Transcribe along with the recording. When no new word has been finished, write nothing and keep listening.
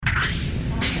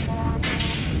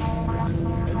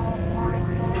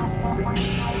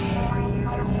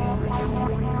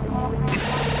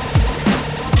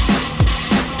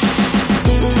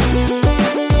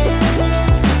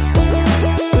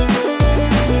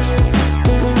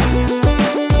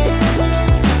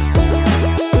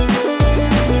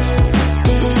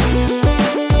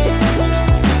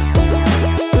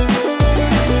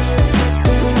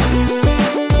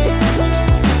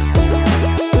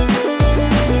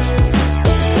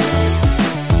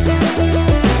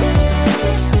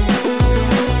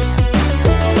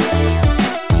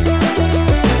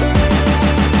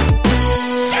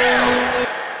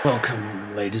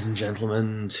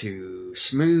to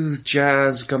Smooth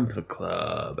Jazz Gumper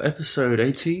Club, episode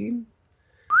 18.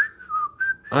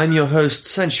 I'm your host,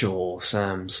 Sensual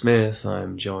Sam Smith.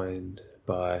 I'm joined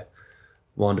by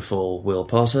wonderful Will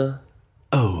Potter.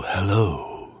 Oh,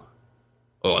 hello.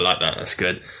 Oh, I like that. That's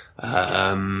good.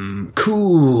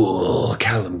 Cool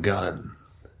Callum Gunn.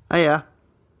 Hiya.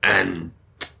 And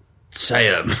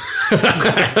Sam.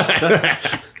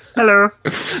 Hello.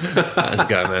 How's it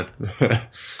going, man?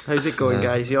 How's it going,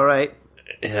 guys? You alright?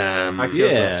 I feel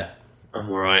good.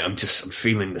 I'm alright. I'm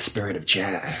feeling the spirit of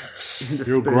jazz. The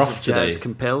You're spirit gruff of jazz today.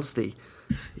 compels thee.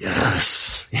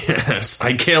 Yes.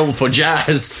 I kill for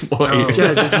jazz.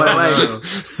 Jazz is my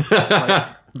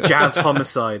life. Jazz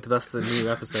Homicide, that's the new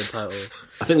episode title.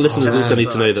 I think listeners also need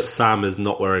to know Homicide. that Sam is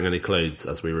not wearing any clothes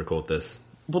as we record this.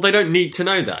 Well, they don't need to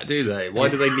know that, do they? Why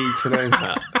do they need to know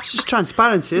that? It's just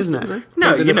transparency, isn't it?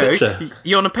 No, in you a know, picture.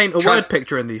 you want to paint a word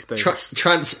picture in these things.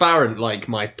 Transparent like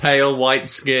my pale white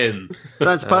skin.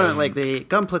 Transparent like the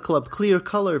Gunpla Club clear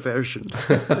colour version.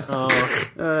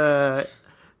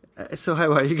 So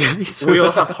how are you guys? We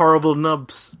all have horrible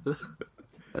nubs.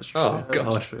 That's true. Oh,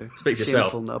 God. That's true. Speak for yourself.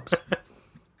 Shameful nubs.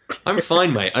 I'm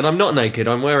fine, mate, and I'm not naked.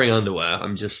 I'm wearing underwear.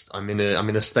 I'm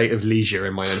in a state of leisure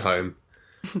in my own home,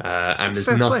 and there's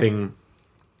Fair play. nothing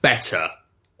better,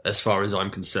 as far as I'm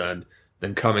concerned,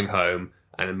 than coming home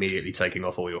and immediately taking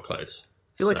off all your clothes.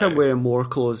 I feel like I'm wearing more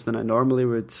clothes than I normally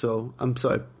would, so I'm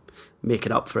sort of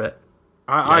making up for it.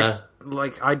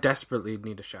 I desperately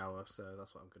need a shower, so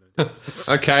that's what I'm going to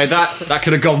do. Okay, that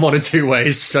could have gone one of two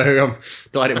ways. So I'm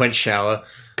glad it went shower.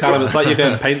 Callum, it's like you're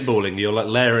going paintballing. You're like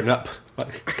layering up,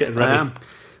 like getting ready. I am.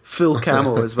 Full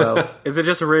camo as well. Is it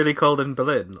just really cold in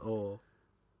Berlin, or...?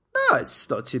 No, it's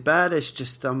not too bad. It's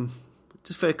just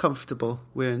just very comfortable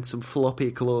wearing some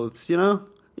floppy clothes, you know?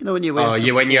 You know when you wear some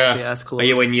floppy ass clothes. Are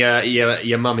you in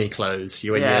your mummy clothes?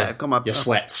 You in I've got your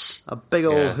sweats? a big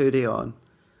old hoodie on.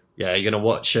 Yeah, you're going to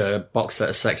watch a box set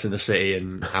of Sex and the City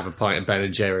and have a pint of Ben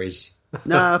and Jerry's.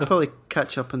 Nah, I'll probably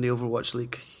catch up on the Overwatch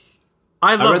League.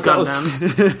 I love read that was-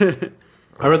 Gundams.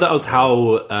 I read that was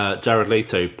how Jared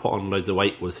Leto put on loads of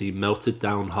weight. Was he melted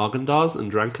down Haagen-Dazs and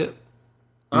drank it?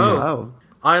 Oh, Wow.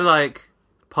 I like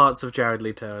parts of Jared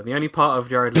Leto, and the only part of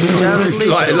Jared Leto... Jared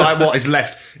Leto. like what is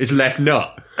left? His left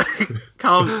nut.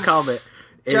 calm it.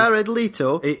 is- Jared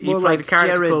Leto. He more played like a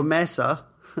character Jared called- Mesa.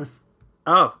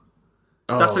 Oh,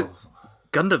 that's Oh. it.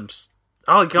 Gundams.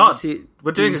 Oh, God. see-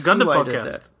 We're do doing you a see Gundam why I did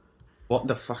podcast. that? What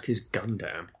the fuck is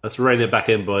Gundam? Let's rein it back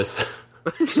in, boys.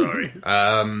 Sorry.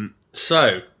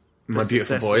 So, my beautiful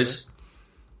successful, boys,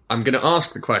 I'm going to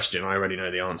ask the question. I already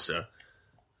know the answer.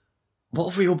 What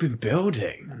have we all been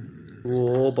building?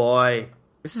 Oh boy.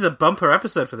 This is a bumper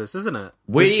episode for this, isn't it?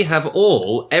 We have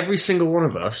every single one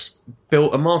of us,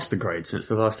 built a master grade since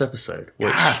the last episode.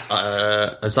 Which, has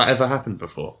that ever happened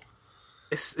before?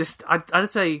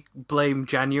 I'd say blame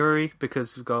January,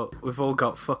 because we've all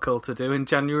got fuck all to do in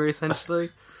January, essentially.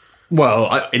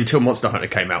 Well, until Monster Hunter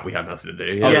came out, we had nothing to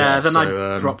do. Then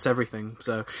so, I dropped everything.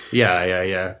 So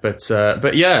Yeah.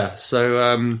 But yeah.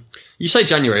 So you say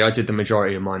January. I did the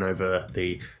majority of mine over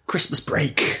the Christmas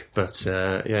break. But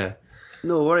yeah.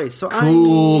 No worries. So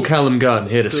Cool Callum Gunn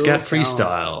here to Cool scat Callum.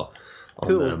 freestyle on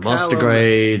Cool the master Callum.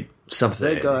 grade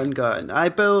something. The gun. I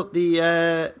built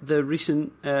the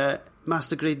recent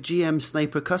Master Grade GM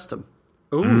Sniper Custom.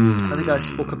 ooh, I think I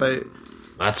spoke about.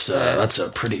 That's a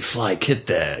pretty fly kit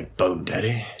there, Bone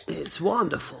Daddy. It's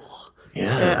wonderful.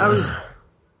 Yeah. I was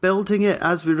building it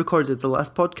as we recorded the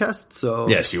last podcast, so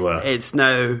Yes, you were. It's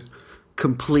now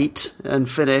complete and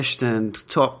finished and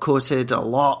top coated a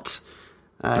lot,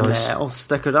 and Nice. all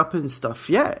stickered up and stuff.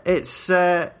 Yeah, it's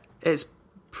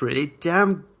pretty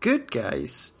damn good,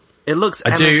 guys. it looks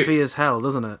I do- MSV as hell,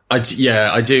 doesn't it?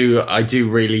 I do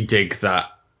really dig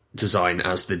that design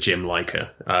as the gym Leica.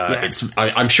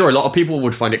 I'm sure a lot of people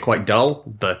would find it quite dull,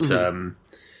 but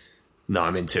no,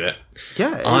 I'm into it.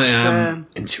 Yeah, it's, I am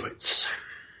into it.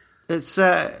 It's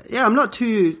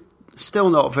I'm still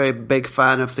not a very big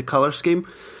fan of the color scheme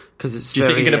because it's. Do you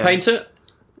think you're going to paint it?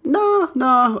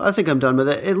 No, I think I'm done with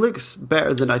it. It looks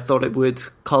better than I thought it would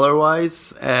color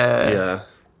wise. Yeah.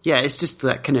 Yeah, it's just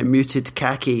that kind of muted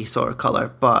khaki sort of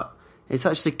color, but it's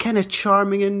actually kind of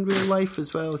charming in real life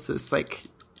as well. So it's like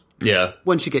Yeah.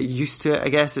 once you get used to it, I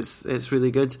guess it's really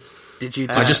good. Did you?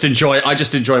 I just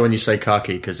enjoy when you say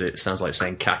khaki because it sounds like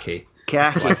saying khaki.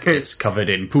 Khaki, It's covered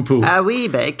in poo-poo. a wee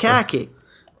bit khaki.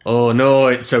 Oh no,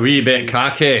 it's a wee bit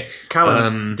khaki.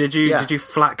 Callum, did you yeah.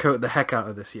 flat coat the heck out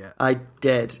of this yet? I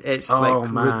did. It's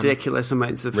man. ridiculous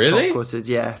amounts of Really? top coated.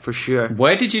 Yeah, for sure.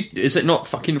 Where did you? Is it not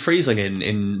fucking freezing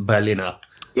in Berliner?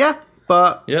 Yeah,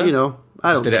 but Yeah. you know,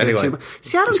 I Just don't did it care anyway. too much.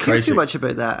 See, I don't It's care crazy. too much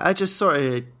about that. I just sort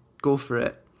of go for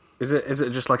it. Is it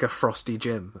just like a frosty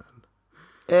gym?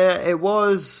 It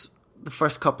was the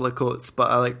first couple of coats,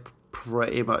 but I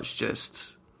pretty much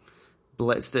just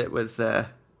blitzed it with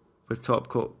top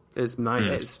coat. It's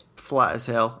nice. It's flat as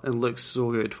hell and looks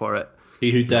so good for it.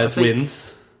 He who dares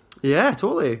wins. Yeah,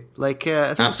 totally. I think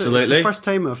absolutely. It's the first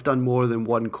time I've done more than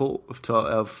one coat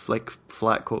of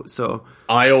flat coat. So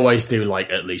I always do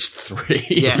at least 3.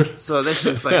 Yeah. So this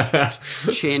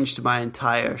has changed my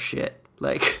entire shit.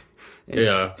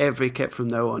 Every kit from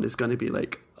now on is going to be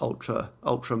ultra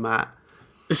matte.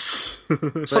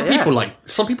 Some people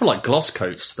like gloss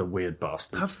coats, the weird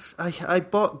bastards. I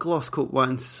bought gloss coat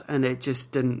once and it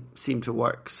just didn't seem to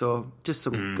work. So just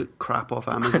some good crap off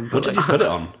Amazon. What did you put it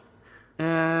on?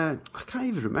 I can't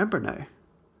even remember now.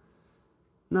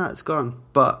 Nah, it's gone.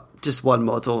 But just one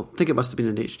model. I think it must have been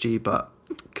an HG, but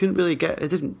couldn't really get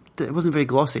it. It wasn't very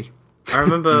glossy. I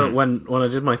remember when I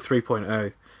did my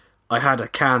 3.0, I had a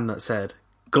can that said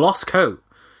gloss coat.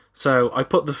 So I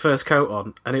put the first coat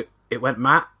on and it went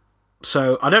matte.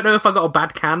 So I don't know if I got a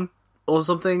bad can or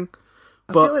something.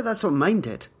 I feel like that's what mine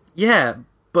did. Yeah,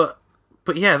 but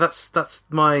yeah, that's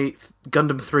my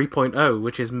Gundam 3.0,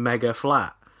 which is mega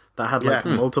flat. That had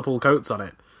multiple coats on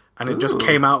it, and it just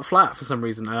came out flat for some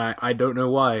reason, and I don't know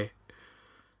why.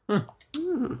 Well,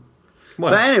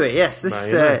 but anyway, yes, this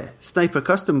Sniper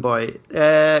Custom Boy,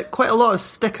 quite a lot of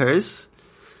stickers.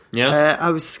 Yeah,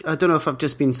 I don't know if I've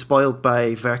just been spoiled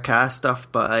by Verka stuff,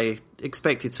 but I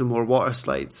expected some more water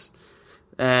slides.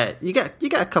 You get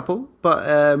a couple, but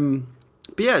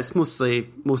yeah, it's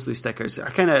mostly stickers.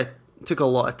 I kind of took a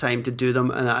lot of time to do them,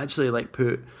 and I actually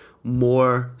put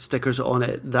more stickers on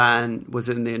it than was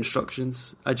in the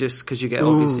instructions. Because you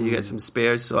get some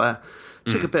spares, so I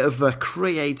took a bit of a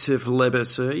creative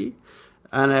liberty,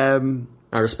 and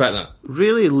I respect that.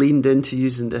 Really leaned into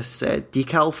using this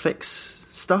decal fix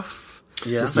stuff.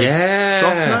 Yeah, so it's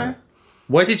soft now.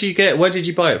 Where did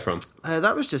you buy it from?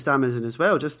 That was just Amazon as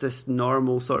well. Just this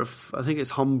normal sort of, I think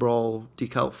it's Humbrol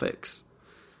decal fix.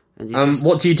 And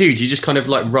what do you do? Do you just kind of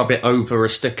rub it over a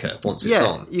sticker once it's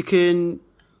on? You can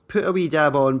put a wee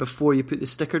dab on before you put the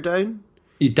sticker down.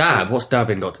 You dab? What's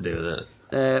dabbing got to do with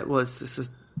it? Well, it's a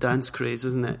dance craze,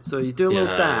 isn't it? So you do a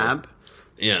little dab,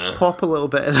 pop a little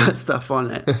bit of that stuff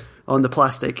on it, on the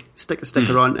plastic, stick the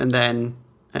sticker on, and then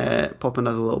pop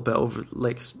another little bit over,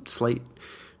 slight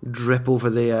drip over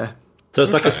the... so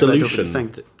it's like a solution.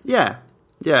 Thing. Yeah.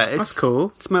 That's cool.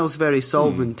 It smells very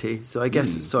solventy, so I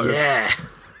guess it's sort of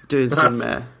doing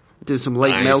some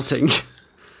light melting.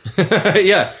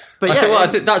 Yeah. But I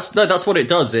think that's what it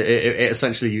does. It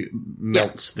essentially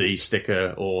melts the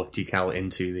sticker or decal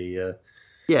into the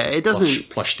it doesn't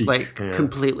plush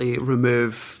completely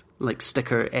remove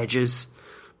sticker edges,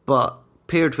 but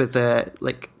paired with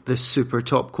the super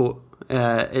top coat,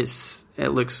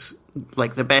 it looks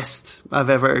like the best I've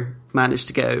ever managed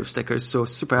to get out of stickers. So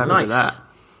super happy with that.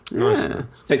 Nice.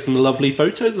 Take some lovely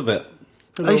photos of it.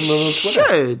 I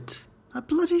should. I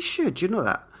bloody should. You know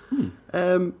that.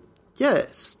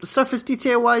 Surface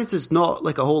detail wise, there's not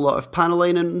a whole lot of panel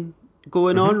lining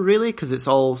going on really, because it's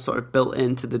all sort of built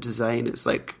into the design. It's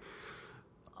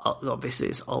obviously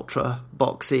it's ultra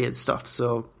boxy and stuff,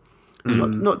 so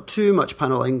not too much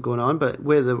panel lining going on, but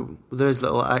where there's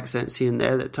little accents here and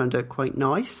there that turned out quite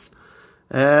nice.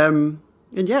 And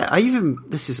yeah,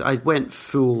 I went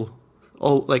full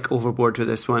overboard with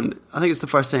this one. I think it's the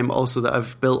first time also that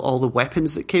I've built all the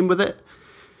weapons that came with it.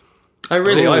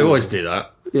 I always do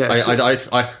that. Yeah,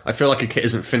 I feel like a kit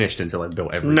isn't finished until I've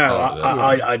built every part of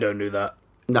it. I don't do that.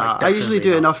 No, I usually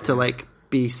do enough to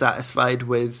be satisfied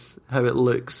with how it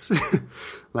looks.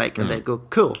 And then go,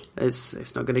 cool,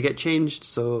 it's not going to get changed,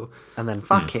 so and then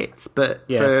fuck it. But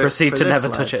proceed to never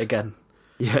touch it again.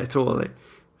 Yeah, totally.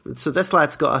 So this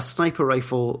lad's got a sniper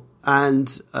rifle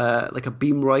and a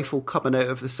beam rifle coming out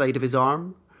of the side of his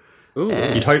arm. Ooh.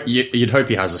 You'd hope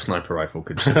he has a sniper rifle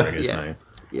considering his name.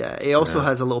 Yeah, he also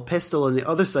has a little pistol on the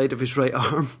other side of his right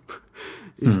arm.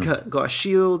 He's got a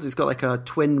shield, he's got a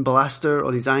twin blaster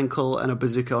on his ankle and a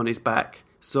bazooka on his back.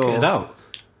 So get it out.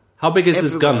 How big is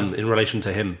this gun in relation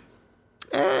to him?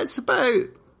 It's about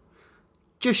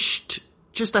just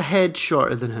a head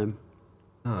shorter than him.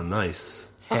 Oh, nice.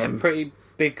 That's a pretty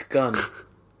big gun.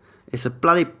 It's a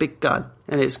bloody big gun,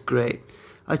 and it's great.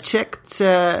 I checked,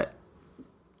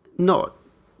 not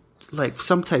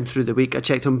sometime through the week, I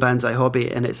checked on Banzai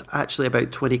Hobby, and it's actually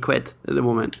about 20 quid at the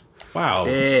moment. Wow.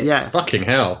 Yeah. Fucking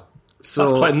hell. So,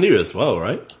 that's quite new as well,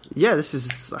 right? Yeah, this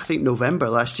is, I think, November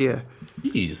last year.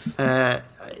 Jeez.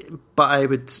 But I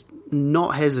would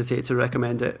not hesitate to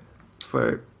recommend it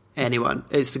for anyone.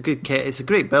 It's a good kit. It's a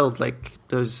great build.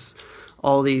 There's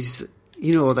all these,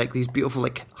 you know, like these beautiful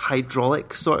like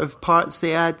hydraulic sort of parts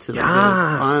they add to like, the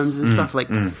arms and stuff. Like,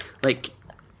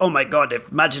 oh my god!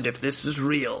 Imagine if this was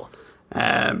real.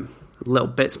 Little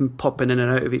bits popping in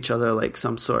and out of each other like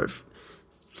some sort of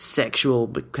sexual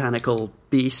mechanical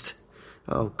beast.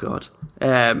 Oh god.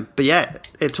 But yeah,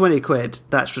 at 20 quid,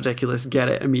 that's ridiculous. Get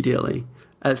it immediately.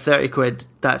 At 30 quid,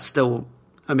 that's still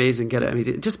amazing. Get it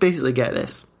immediately. Just basically get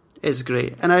this. It's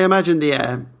great. And I imagine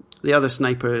the other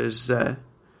sniper is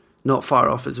not far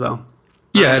off as well.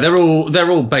 Yeah, they're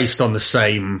all based on the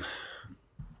same,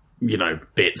 you know,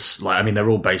 bits. Like, I mean, they're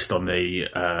all based on the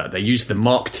they use the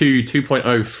Mark II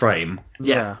 2.0 frame.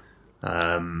 Yeah.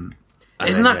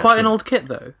 Isn't that quite an old kit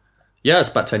though? Yeah, it's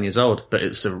about 10 years old, but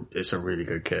it's a really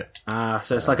good kit.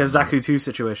 So it's like a Zaku 2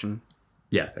 situation.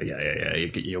 Yeah.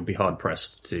 You'll be hard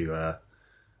pressed to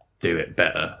do it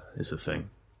better. Is the thing.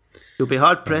 You'll be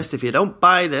hard pressed if you don't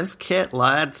buy this kit,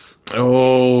 lads.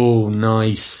 Oh,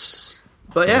 nice.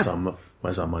 But yeah,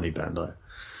 where's our money, Bandai?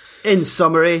 In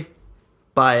summary,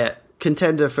 buy it.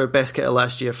 Contender for best kit of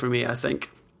last year for me, I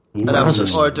think. And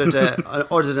I've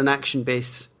ordered an action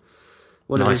base.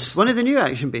 One of the new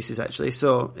action bases, actually.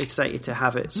 So excited to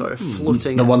have it sort of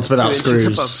floating. The ones without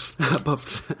screws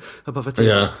above a table.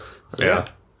 Yeah, so, yeah.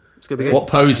 It's gonna be good. What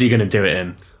pose are you going to do it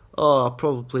in? Oh,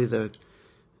 probably the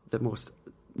most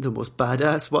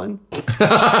badass one.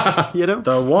 You know,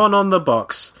 the one on the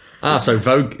box. So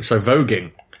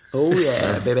voguing. Oh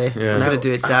yeah, baby. Yeah. I'm gonna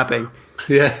do it dabbing.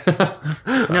 Yeah.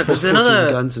 No, there's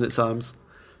another guns in its arms.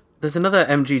 There's another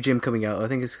MG gym coming out. I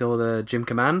think it's called Gym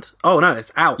Command. Oh no,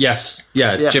 it's out. Yes,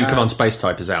 yeah. Gym Command Space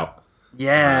Type is out.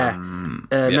 Yeah.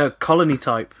 No, Colony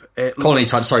Type. Colony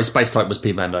Type. Sorry, Space Type was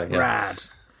P Mando. Yeah. Rad.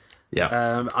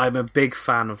 Yeah. I'm a big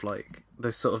fan of like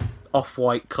those sort of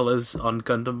off-white colours on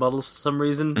Gundam models for some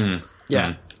reason.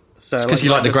 Yeah. So, It's because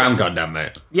you like the ground Gundam,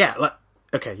 mate. Yeah.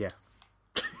 Okay. Yeah.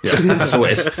 Yeah, that's all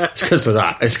it is. It's because of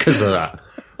that.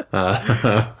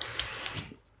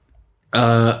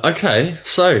 Okay,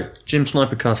 so Gym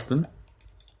Sniper Custom.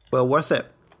 Well, worth it.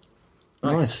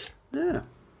 Nice. Yeah.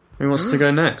 Who wants to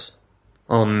go next?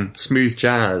 On Smooth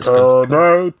Jazz. Turn.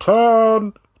 God.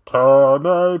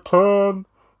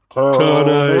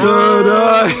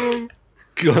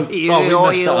 We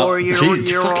messed that up.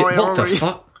 Jesus, what the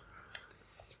fuck?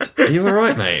 Are you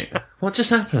alright, mate? What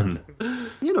just happened?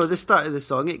 You know, the start of the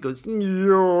song, it goes... Yeah,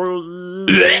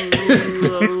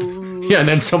 and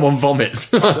then someone vomits.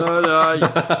 Turn.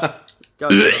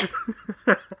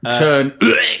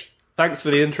 Thanks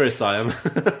for the intro, Siam.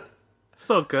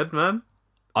 Oh, good, man.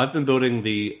 I've been building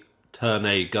the Turn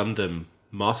A Gundam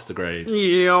Master Grade.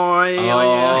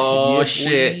 Oh,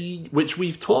 shit. Which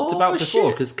we've talked about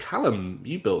before, because Callum,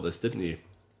 you built this, didn't you?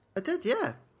 I did,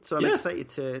 yeah. So I'm excited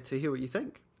to hear what you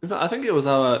think. In fact, I think it was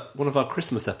one of our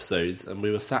Christmas episodes, and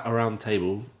we were sat around the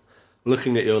table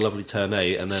looking at your lovely Turn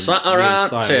A, and then Sat me and around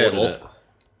Siam table. ordered it.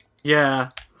 Yeah.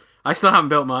 I still haven't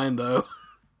built mine, though.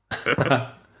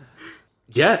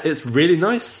 Yeah, it's really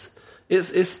nice.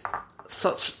 It's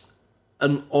such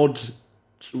an odd,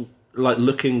 like,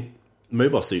 looking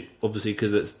mobile suit, obviously,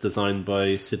 because it's designed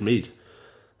by Sid Mead.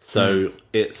 So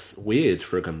it's weird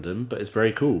for a Gundam, but it's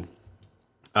very cool.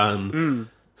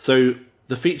 So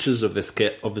the features of this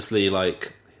kit, obviously,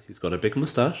 like, he's got a big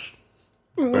moustache.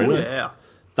 Very nice. Yeah.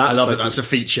 I love it, that's a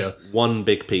feature. One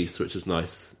big piece, which is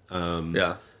nice.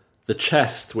 Yeah. The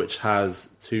chest, which has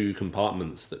 2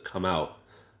 compartments that come out.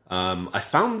 I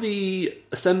found the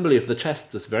assembly of the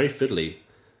chest just very fiddly.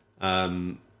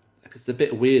 It's a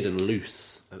bit weird and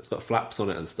loose, and it's got flaps on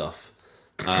it and stuff.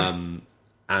 And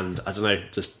I don't know,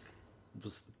 just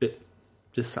was a bit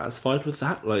dissatisfied with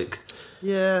that. Like,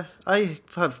 Yeah,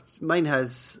 mine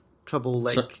has trouble,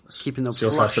 like, keeping them So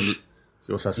you flush.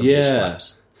 also have some loose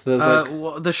flaps. So there's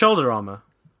like... the shoulder armour.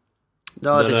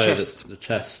 No, the chest. The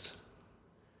chest.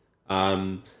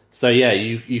 So yeah,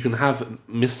 you can have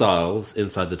missiles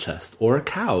inside the chest, or a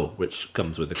cow, which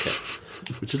comes with the kit,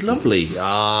 which is lovely.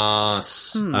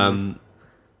 Yes.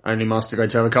 Only Master Grade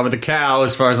to ever come with a cow,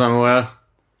 as far as I'm aware.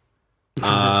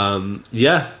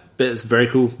 Yeah, but it's very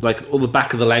cool. Like, all the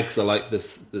back of the legs are like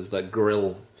this like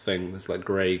grill thing, this like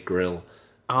grey grill.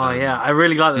 Oh, yeah. I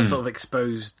really like that sort of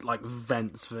exposed, like,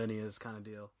 vents, verniers kind of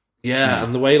deal. Yeah,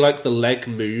 and the way, like, the leg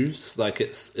moves, like,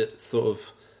 it's sort of,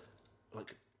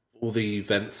 like, all the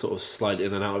vents sort of slide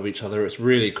in and out of each other. It's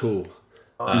really cool.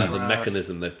 The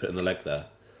mechanism they've put in the leg there.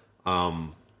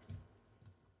 And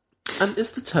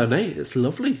it's the Turn 8. It's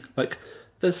lovely. Like,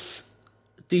 there's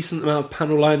a decent amount of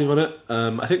panel lining on it.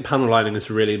 I think panel lining is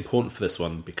really important for this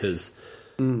one, because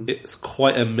it's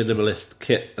quite a minimalist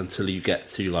kit until you get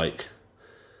to, like,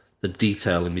 the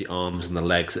detail in the arms and the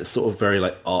legs. It's sort of very,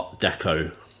 like, Art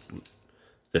Deco.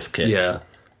 this kit. Yeah.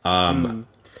 Do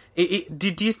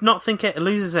you not think it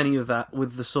loses any of that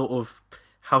with the sort of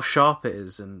how sharp it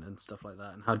is and stuff like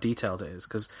that, and how detailed it is?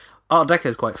 Because Art Deco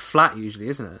is quite flat usually,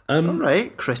 isn't it? All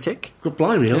right, critic. God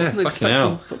blimey, I wasn't fucking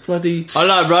expecting hell. bloody...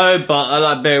 I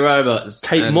like big robots.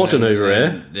 Kate Modern over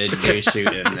here. They do shoot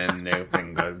and then their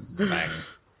fingers bang.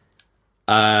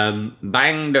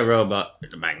 Bang the robot.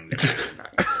 Bang the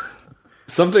bang.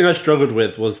 Something I struggled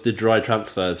with was the dry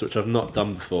transfers, which I've not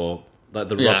done before, like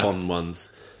the rub-on ones.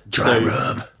 Dry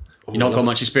rub. You've not got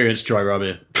much experience dry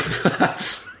rubbing.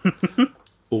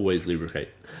 Always lubricate.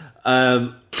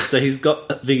 So he's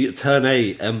got the Turn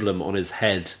A emblem on his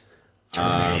head.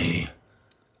 And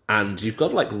you've got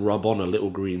to like rub on a little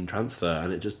green transfer,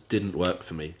 and it just didn't work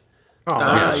for me.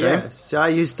 Yeah. So I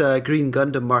used a green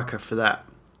Gundam marker for that.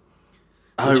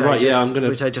 Oh right, I'm gonna.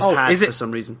 Which I just had for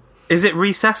some reason. Is it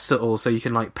recessed at all so you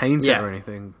can like paint it or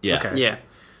anything? Yeah. Okay. Yeah.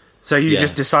 So you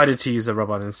just decided to use the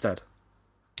rub-on instead?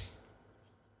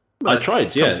 I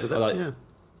tried, with it,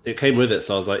 It came with it,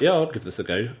 so I was like, I'll give this a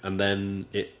go. And then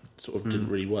it sort of didn't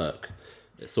really work.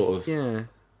 It sort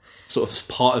of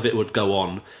part of it would go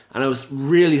on, and it was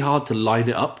really hard to line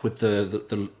it up with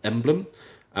the emblem.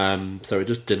 So it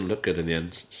just didn't look good in the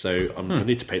end. So I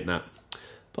need to paint that.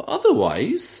 But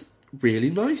otherwise, really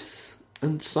nice.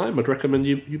 And Simon, I'd recommend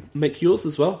you make yours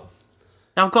as well.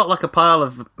 I've got like a pile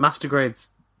of master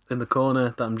grades in the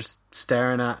corner that I'm just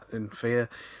staring at in fear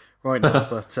right now.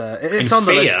 But it's on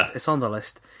the list. It's on the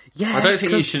list. Yeah, I don't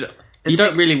think you should. You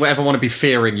don't really ever want to be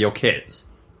fearing your kids.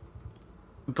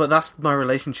 But that's my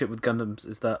relationship with Gundams,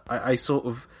 is that I sort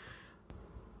of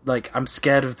like I'm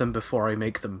scared of them before I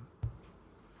make them.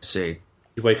 See.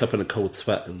 You wake up in a cold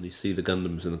sweat and you see the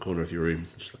Gundams in the corner of your room.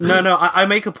 Just like, No, I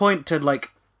make a point to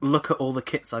like look at all the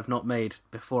kits I've not made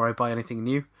before I buy anything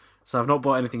new. So I've not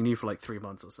bought anything new for like 3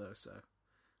 months or so. So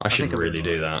I should really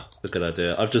do that. It's a good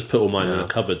idea. I've just put all mine in a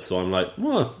cupboard, so I'm like,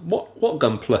 what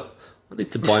Gunpla? I need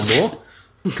to buy more.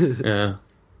 Yeah.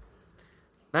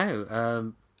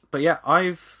 No, but yeah,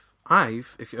 I've.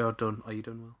 If you're done, are you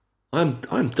done, Will?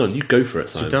 I'm done. You go for it,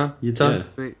 Simon. You done? You done? Yeah.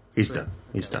 Sweet, He's sweet. done.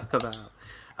 He's done. Let's cut that out.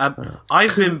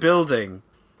 I've been building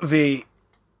the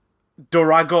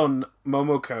Doragon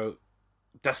Momoko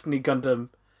Destiny Gundam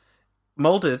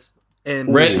molded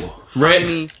in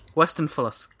tiny Western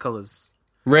Fuss colours.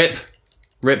 Rip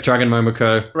Dragon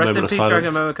Momoko. Rest in Moment of peace,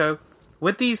 silence. Dragon Momoko.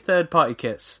 With these third-party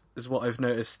kits, is what I've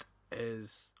noticed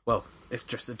is, well, it's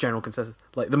just the general consensus.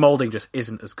 Like, the moulding just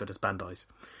isn't as good as Bandai's.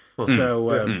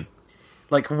 So,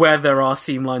 like, where there are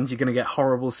seam lines, you're going to get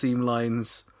horrible seam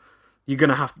lines. You're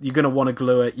going to want to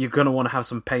glue it. You're going to want to have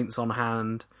some paints on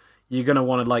hand. You're going to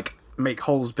want to, like, make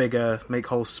holes bigger, make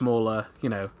holes smaller, you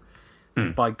know,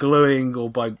 by gluing or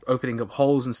by opening up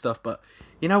holes and stuff. But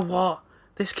you know what?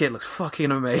 This kit looks fucking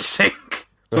amazing.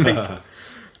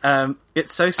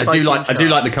 It's so spiky. I do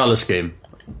like the colour scheme.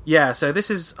 Yeah, so this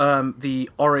is the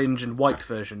orange and white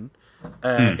version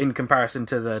in comparison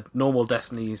to the normal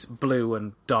Destiny's blue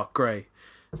and dark grey.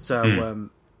 So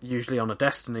usually on a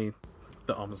Destiny,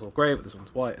 the armor's all grey, but this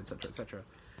one's white, etc., etc.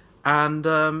 And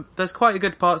there's quite a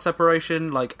good part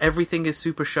separation. Like, everything is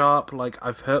super sharp. Like,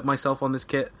 I've hurt myself on this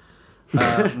kit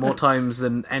more times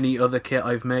than any other kit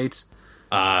I've made.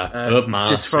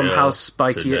 Just from how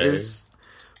spiky it is.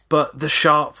 But the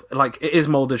sharp, like, it is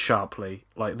molded sharply.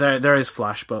 Like, there is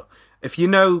flash, but if you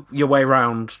know your way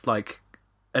around, like,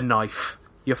 a knife,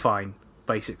 you're fine,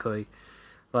 basically.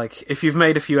 Like, if you've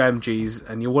made a few MGs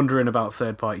and you're wondering about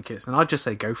third-party kits, then I'd just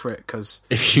say go for it, because...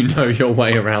 If you know your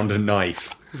way around a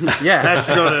knife. Yeah. That's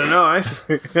not a knife.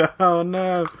 Oh,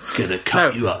 no. Gonna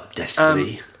cut you up,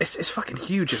 Destiny. It's fucking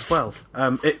huge as well.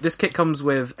 This kit comes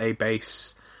with a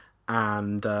bass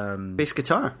and... Bass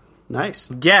guitar.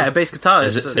 Nice. Yeah, a bass guitar.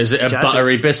 Is it a jazzy.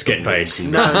 buttery biscuit bass?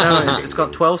 No, it's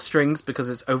got 12 strings because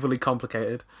it's overly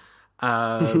complicated.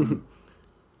 No,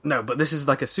 but this is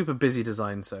like a super busy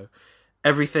design, so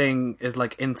everything is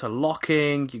like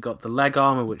interlocking. You got the leg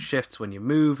armor which shifts when you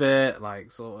move it,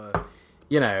 like sort of,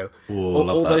 you know,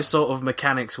 all those sort of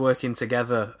mechanics working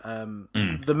together.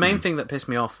 The main thing that pissed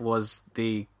me off was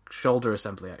the shoulder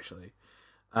assembly, actually.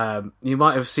 You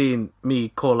might have seen me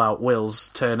call out Will's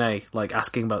Turn A, like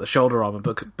asking about the shoulder armor,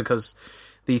 because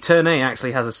the Turn A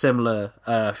actually has a similar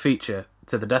feature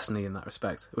to the Destiny in that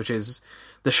respect, which is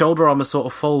the shoulder armor sort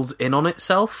of folds in on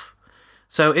itself.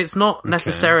 So it's not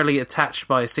necessarily attached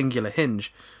by a singular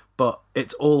hinge, but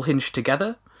it's all hinged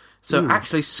together. So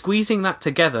actually squeezing that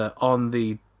together on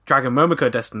the Dragon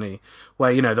Momoko Destiny,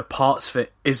 where, you know, the parts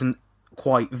fit isn't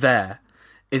quite there,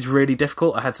 is really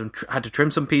difficult. I had to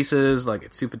trim some pieces. Like,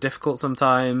 it's super difficult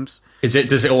sometimes. Does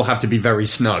it all have to be very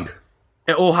snug?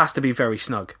 it all has to be very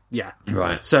snug. Yeah.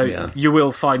 Right. So you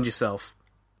will find yourself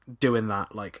doing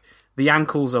that. Like, the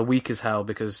ankles are weak as hell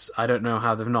because I don't know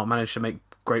how they've not managed to make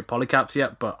great polycaps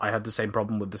yet, but I had the same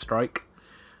problem with the strike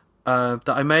that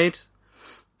I made.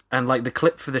 And, like, the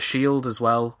clip for the shield as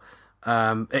well.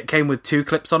 It came with 2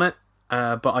 clips on it,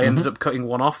 but I ended up cutting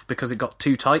one off because it got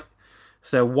too tight.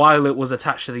 So while it was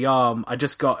attached to the arm, I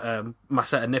just got my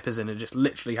set of nippers in and just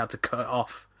literally had to cut it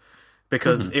off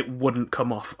because it wouldn't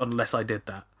come off unless I did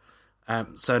that.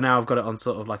 So now I've got it on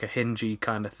sort of like a hingey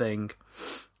kind of thing.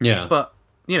 Yeah. But,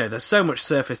 you know, there's so much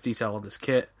surface detail on this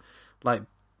kit. Like,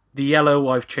 the yellow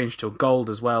I've changed to a gold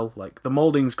as well. Like, the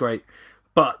moulding's great.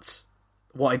 But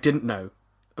what I didn't know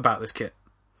about this kit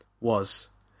was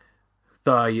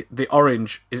the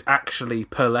orange is actually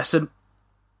pearlescent.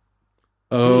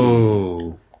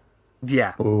 Oh.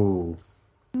 Yeah. Oh.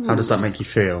 How does that make you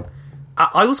feel?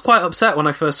 I was quite upset when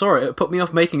I first saw it. It put me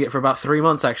off making it for about 3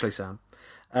 months, actually, Sam.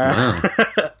 Wow.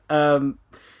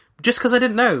 Just because I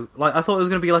didn't know. Like, I thought it was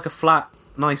going to be like a flat,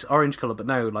 nice orange colour, but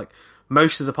no. Like,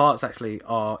 most of the parts actually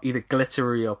are either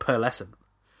glittery or pearlescent.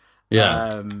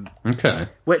 Yeah. Okay.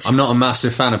 Which, I'm not a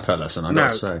massive fan of pearlescent, I gotta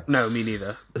say. No, me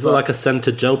neither. Is it like a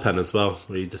scented gel pen as well,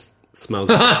 where you just smells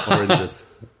like oranges?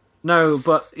 No,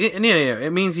 but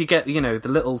it means you get, you know, the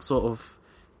little sort of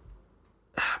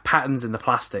patterns in the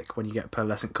plastic when you get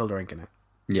pearlescent colouring in it.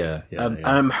 Yeah. And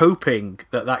I'm hoping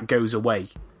that goes away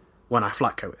when I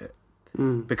flat coat it.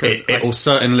 Because it will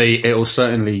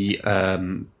certainly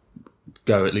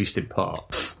go at least in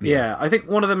part. Yeah, I think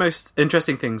one of the most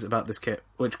interesting things about this kit,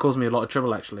 which caused me a lot of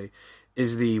trouble actually,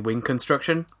 is the wing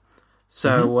construction.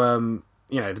 So,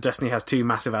 you know, the Destiny has 2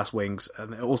 massive ass wings,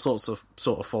 and it all sort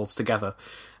of folds together.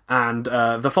 And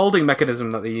the folding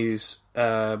mechanism that they use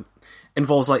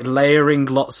involves like layering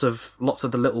lots of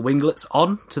the little winglets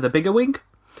on to the bigger wing.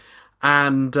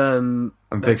 And I'm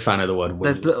a big fan of the word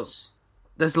winglets.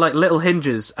 There's like little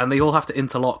hinges, and they all have to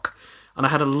interlock. And I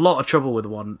had a lot of trouble with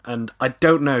one, and I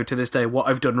don't know to this day what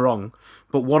I've done wrong,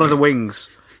 but one of the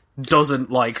wings doesn't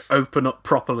like open up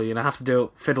properly, and I have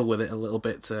to fiddle with it a little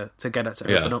bit to get it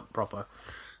to open up proper.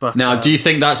 But now, do you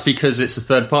think that's because it's a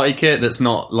third-party kit that's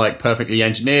not like perfectly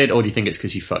engineered, or do you think it's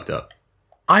because you fucked up?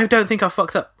 I don't think I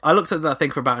fucked up. I looked at that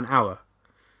thing for about an hour.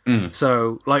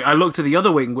 So, like, I looked at the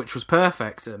other wing, which was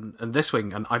perfect, and this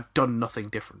wing, and I've done nothing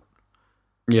different.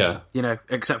 Yeah. You know,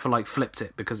 except for, like, flipped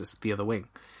it because it's the other wing.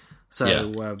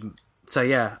 So,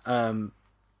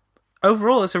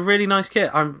 overall, it's a really nice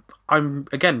kit. I'm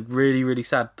again, really, really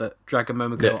sad that Dragon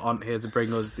Momoko aren't here to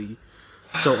bring us the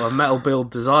sort of metal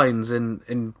build designs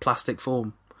in plastic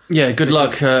form. Yeah, good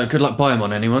luck buying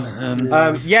one, anyone.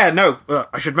 I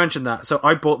should mention that. So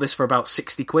I bought this for about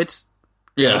 60 quid.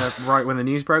 Yeah. Right when the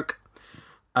news broke.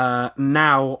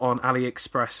 Now on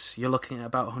AliExpress, you're looking at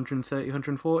about 130,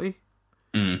 140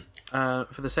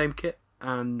 for the same kit.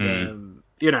 And,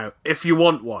 you know, if you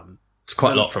want one... It's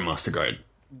quite a lot from Master Grade.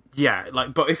 Yeah,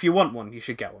 like, but if you want one, you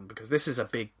should get one, because this is a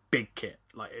big, big kit.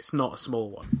 Like, it's not a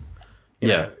small one. You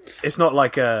know, it's not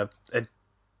like a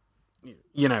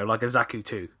Zaku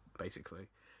 2, basically.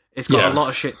 It's got a lot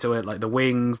of shit to it, like the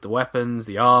wings, the weapons,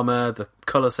 the armor, the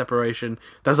color separation.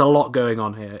 There's a lot going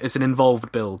on here. It's an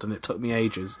involved build, and it took me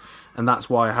ages, and that's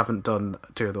why I haven't done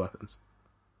 2 of the weapons.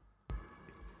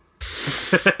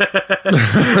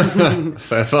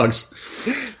 Fair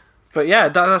fucks. But yeah,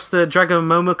 that's the Dragon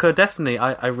Momoko Destiny.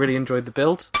 I really enjoyed the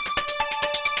build.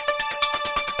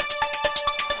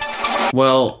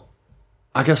 Well,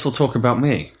 I guess we'll talk about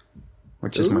me,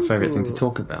 which is my favourite thing to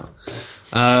talk about.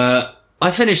 I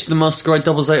finished the Master Grade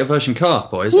Double Zeta version car,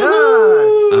 boys.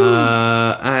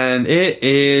 And it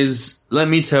is, let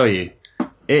me tell you,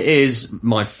 it is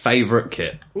my favourite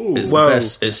kit. It's the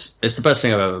best. It's the best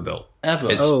thing I've ever built.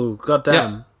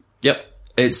 Goddamn. Yep.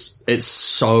 It's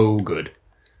so good.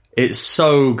 It's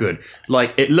so good.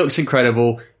 Like, it looks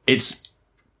incredible. It's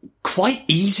quite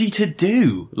easy to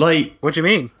do. Like, what do you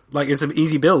mean? Like, it's an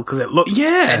easy build because it looks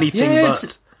anything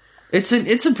but.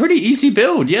 It's a pretty easy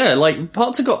build. Yeah, like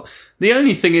parts have got. The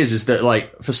only thing is that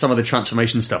like for some of the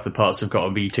transformation stuff, the parts have got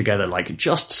to be together like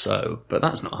just so. But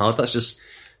that's not hard. That's just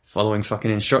following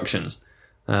fucking instructions.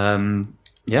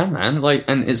 Yeah, man. Like,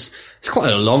 and it's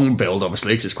quite a long build,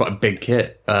 obviously, because it's quite a big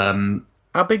kit.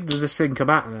 How big does this thing come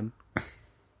out then?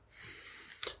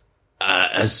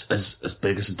 As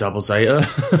big as a Double Zeta.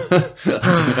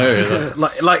 I don't know.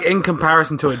 like in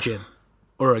comparison to a Jin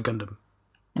or a Gundam.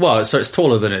 Well, so it's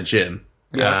taller than a Jin,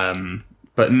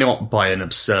 but not by an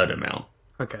absurd amount.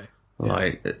 Okay.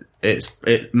 Like it's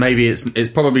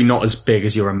probably not as big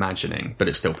as you're imagining, but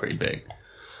it's still pretty big.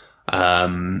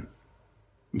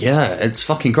 Yeah, it's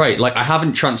fucking great. Like, I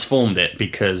haven't transformed it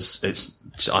because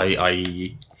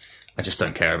I just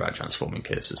don't care about transforming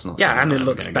kits. It's not Yeah, and something it that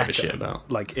looks I'm gonna give a better, shit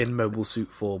about. like in mobile suit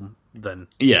form than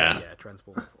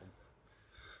transformer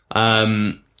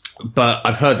form. But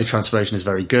I've heard the transformation is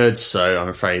very good, so I'm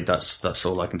afraid that's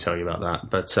all I can tell you about that.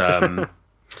 But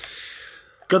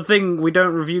Good thing we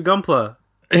don't review Gunpla.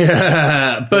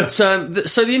 yeah, but so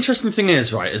the interesting thing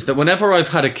is, right, is that whenever I've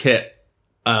had a kit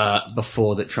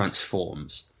before that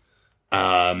transforms,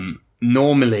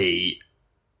 normally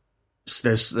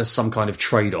there's some kind of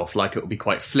trade-off, like it will be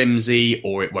quite flimsy,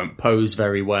 or it won't pose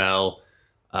very well,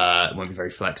 it won't be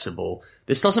very flexible.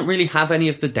 This doesn't really have any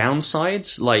of the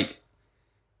downsides. Like,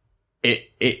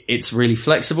 it's really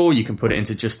flexible. You can put it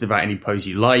into just about any pose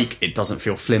you like. It doesn't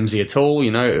feel flimsy at all. You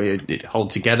know, it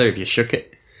hold together if you shook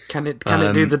it. Can it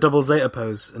do the double Zeta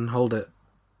pose and hold it?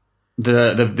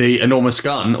 The enormous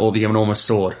gun or the enormous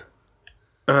sword?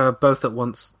 Both at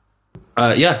once.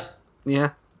 Yeah.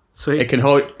 Yeah. Sweet.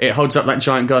 It holds up that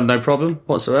giant gun, no problem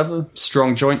whatsoever.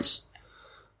 Strong joints.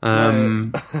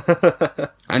 And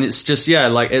it's just, yeah,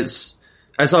 like it's.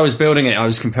 As I was building it, I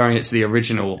was comparing it to the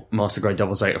original Master Grade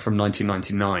Double Zeta from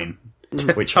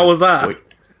 1999. Which How was that?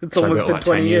 It's almost been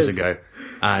 20 years ago.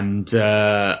 And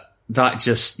that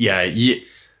just, yeah,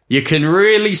 you can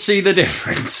really see the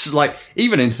difference. Like,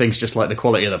 even in things just like the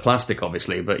quality of the plastic,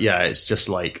 obviously. But yeah, it's just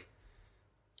like,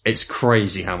 it's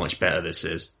crazy how much better this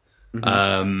is.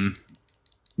 Mm-hmm.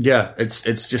 Yeah, it's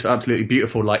just absolutely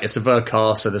beautiful. Like, it's a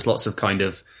Vercar, so there's lots of kind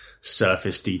of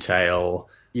surface detail.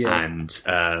 Yeah. And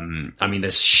I mean,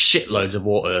 there's shitloads of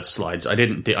water slides. I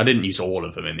didn't use all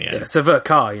of them in the end. Yeah, it's a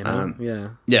Vercar, you know.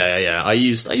 Yeah. I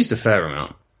used a fair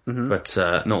amount, but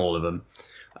not all of them.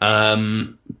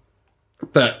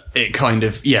 But it kind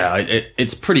of, yeah,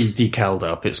 it's pretty decaled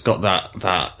up. It's got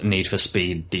that Need for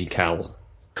Speed decal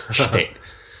shit.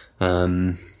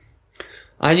 And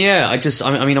yeah,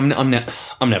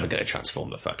 I'm never going to transform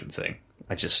the fucking thing.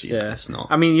 I just, yeah, it's not.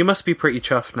 I mean, you must be pretty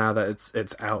chuffed now that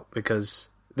it's out, because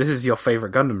this is your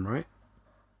favourite Gundam, right?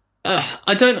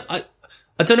 I don't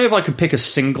know if I could pick a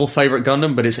single favourite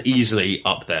Gundam, but it's easily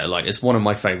up there. Like, it's one of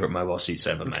my favourite mobile suits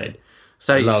ever made.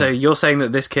 So you're saying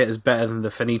that this kit is better than the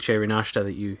Fenice Rinashita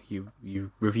that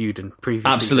you reviewed in previous?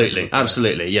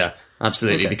 Absolutely, yeah,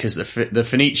 absolutely. Okay. Because the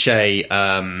Fenice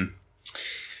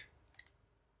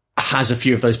has a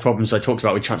few of those problems I talked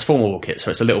about with transformable kits,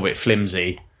 so it's a little bit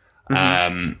flimsy.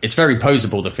 It's very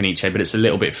poseable, the Fenice, but it's a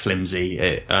little bit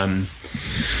flimsy. And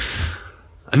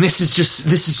this is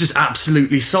just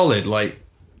absolutely solid. Like,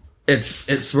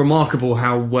 it's remarkable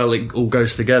how well it all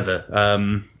goes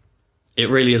together. It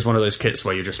really is one of those kits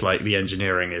where you're just like, the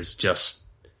engineering is just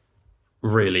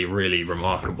really, really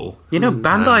remarkable. You know,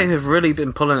 Bandai have really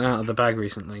been pulling it out of the bag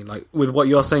recently. Like, with what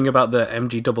you're saying about the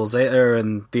MG Double Zeta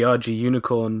and the RG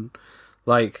Unicorn,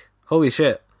 like, holy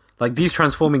shit. Like, these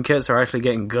transforming kits are actually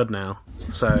getting good now.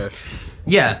 So,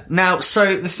 yeah. Now,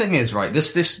 so the thing is, right?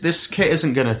 This kit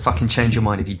isn't going to fucking change your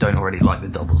mind if you don't already like the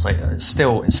Double Zeta. It's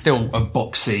still a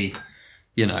boxy,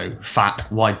 you know, fat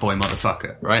white boy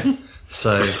motherfucker, right?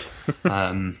 So,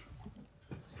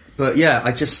 but yeah,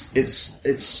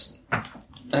 it's an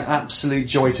absolute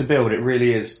joy to build. It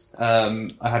really is. I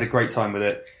had a great time with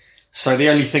it. So the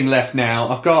only thing left now,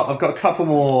 I've got a couple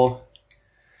more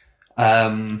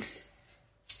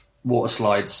water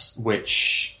slides,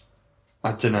 which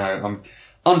I don't know. I'm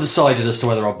undecided as to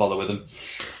whether I'll bother with them.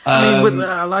 I mean,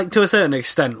 like, to a certain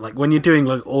extent, like when you're doing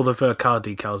like all the Vercar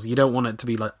decals, you don't want it to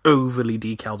be like overly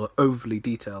decaled or overly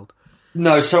detailed.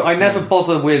 No, so I never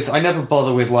bother with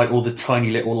like all the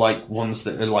tiny little like ones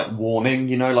that are like warning,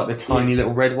 you know, like the tiny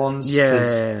little red ones.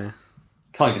 Yeah.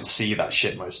 Can't even see that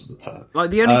shit most of the time. Like,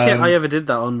 the only kit I ever did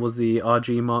that on was the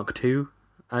RG Mark II,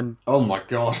 and oh my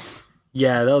god.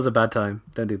 Yeah, that was a bad time.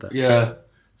 Don't do that. Yeah.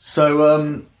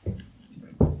 So,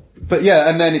 but yeah,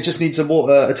 and then it just needs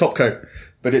a top coat.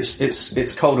 But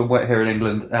it's cold and wet here in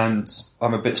England, and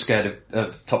I'm a bit scared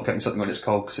of top coating something when it's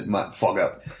cold because it might fog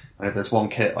up. And if there's one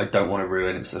kit I don't want to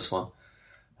ruin, it's this one.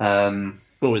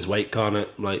 Always wait, can't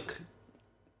it? Like,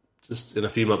 just in a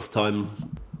few months' time.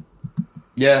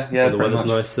 Yeah. The weather's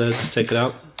nice, just take it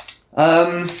out.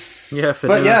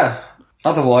 Yeah.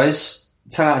 Otherwise,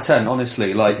 10 out of 10.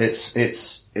 Honestly, like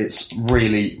it's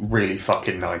really, really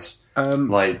fucking nice.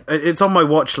 Like, it's on my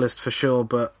watch list for sure,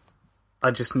 but I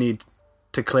just need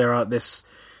to clear out this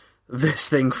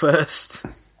thing first.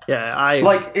 Yeah,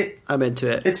 I'm into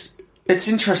it. It's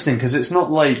interesting because it's not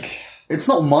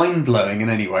mind blowing in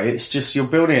any way. It's just, you're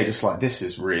building it just like, this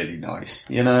is really nice,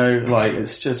 you know. Like,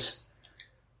 it's just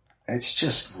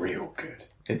real good.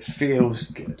 It feels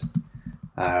good.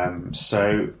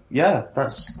 So yeah,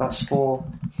 that's four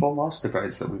master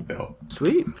grades that we've built.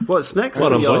 Sweet. What's next? Well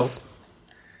for done, y'all? boys.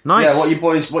 Nice. Yeah, what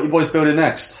you boys building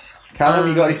next? Callum,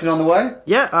 you got anything on the way?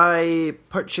 Yeah, I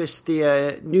purchased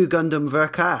the new Gundam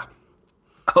Verka.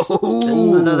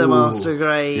 Oh, Another master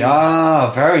grade.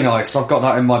 Yeah, very nice. I've got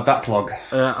that in my backlog.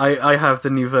 I have the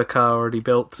new Verka already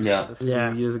built. Yeah. A few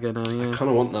Yeah. years ago now. Yeah,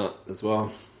 Kind of want that as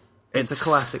well. It's a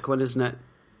classic one, isn't it?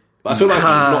 But I feel like I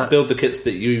should not build the kits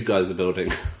that you guys are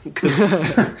building. Because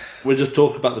we just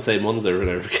talk about the same ones over and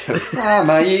over again.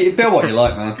 Man, you build what you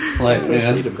like, man. Like,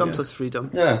 yeah. Freedom, Gun yeah. plus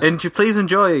freedom. Yeah. And please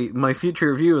enjoy my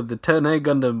future review of the Turn A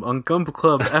Gundam on Gumble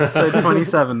Club episode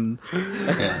 27.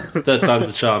 Third time's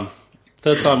the charm.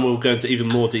 Third time we'll go into even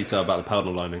more detail about the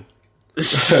powder lining.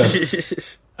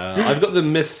 I've got the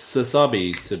Miss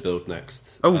Sasabi to build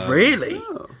next. Oh, really?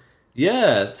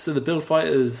 Yeah, so the Build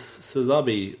Fighters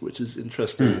Sazabi, which is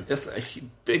interesting. It's a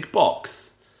big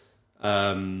box.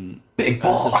 Big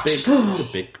box. It's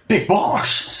a big. Big box.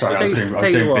 Sorry, I was doing Tell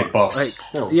you big what, boss.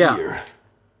 like, Oh, yeah, dear.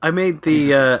 I made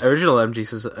the original HG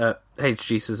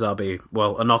Sazabi,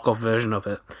 well, a knockoff version of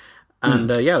it. And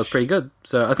yeah, it was pretty good.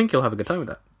 So I think you'll have a good time with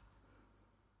that.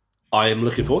 I am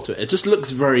looking forward to it. It just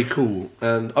looks very cool.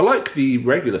 And I like the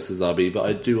regular Sazabi, but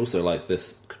I do also like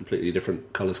this completely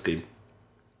different colour scheme.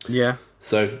 Yeah.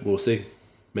 So we'll see.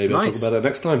 Maybe I'll talk Nice. about it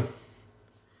next time.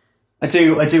 I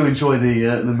do enjoy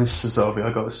the Miss Sazabi,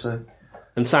 I got to say.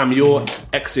 And Sam, your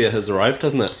Exia has arrived,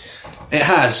 hasn't it? It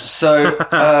has. So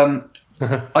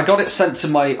I got it sent to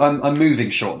my. I'm moving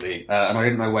shortly, and I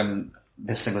didn't know when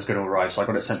this thing was going to arrive, so I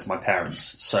got it sent to my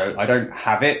parents. So I don't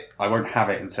have it. I won't have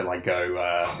it until I go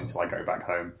back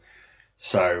home.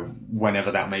 So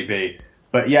whenever that may be.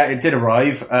 But yeah, it did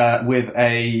arrive with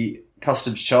a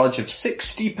customs charge of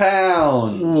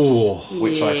 £60,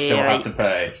 which I still have to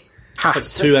pay.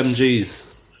 It's like 2 MGs.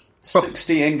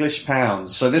 60 English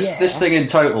pounds. So this thing in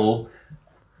total,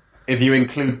 if you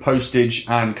include postage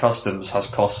and customs, has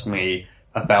cost me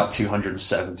about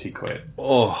 270 quid.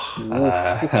 Oh,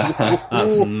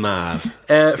 that's mad.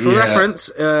 For reference,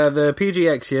 the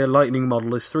PGX here Lightning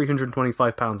model is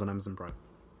 £325 on Amazon Prime.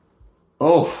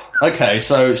 Oh, okay.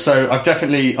 So I've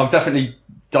definitely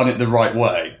done it the right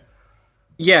way.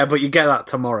 Yeah, but you get that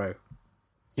tomorrow.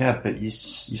 Yeah, but you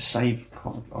save.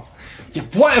 Oh, yeah,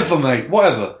 whatever, mate.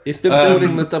 Whatever. He's been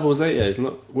building the 008. He's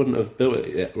wouldn't have built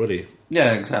it yet, would he?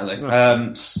 Yeah, exactly.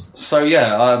 So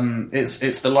yeah,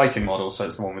 it's the lighting model, so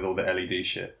it's the one with all the LED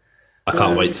shit. I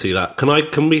can't wait to see that.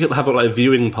 Can we have a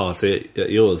viewing party at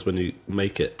yours when you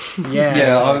make it?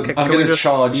 Yeah, I'm can going we to just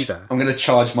charge. do that? I'm going to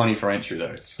charge money for entry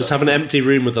though. So. Just have an empty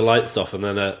room with the lights off, and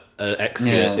then a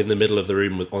Exia in the middle of the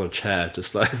room on a chair,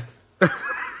 just like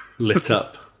lit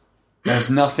up.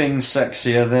 There's nothing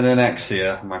sexier than an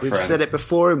Exia, my We've friend. said it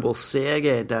before and we'll say it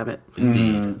again, damn it.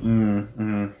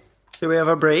 Do we have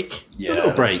a break? Yeah, A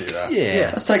little break. Let's do that. Yeah.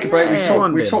 Let's take a break.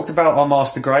 We've talked about our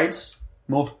master grades.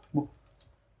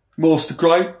 Master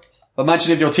grade.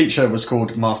 Imagine if your teacher was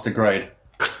called Master Grade.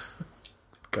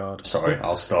 God. Sorry,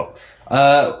 I'll stop.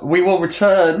 We will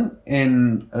return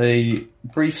in a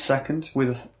brief second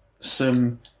with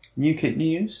some new kit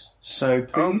news. So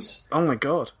please Oh my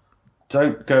god.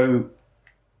 don't go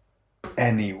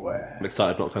anywhere. I'm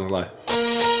excited, not going to lie.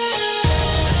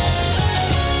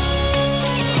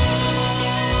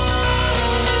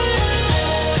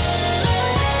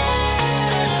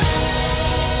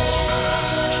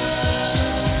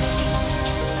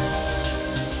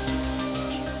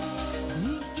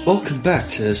 Welcome back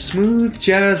to Smooth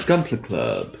Jazz Gunpla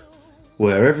Club,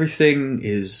 where everything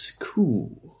is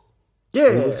cool all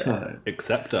the Yeah. time.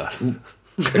 Except us.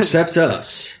 Except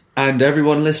us, and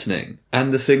everyone listening,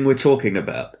 and the thing we're talking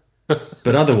about.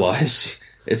 But otherwise,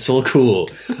 it's all cool.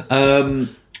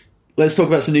 Let's talk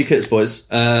about some new kits, boys.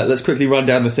 Let's quickly run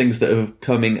down the things that are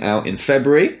coming out in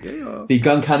February. The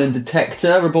Gun Cannon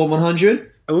Detector Reborn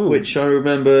 100, which I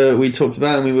remember we talked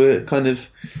about and we were kind of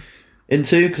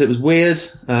into because it was weird.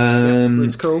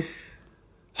 It's cool.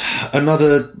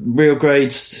 Another real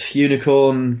grade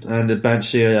unicorn and a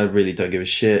Banshee. I really don't give a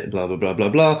shit. Blah blah blah blah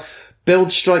blah.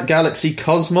 Build Strike Galaxy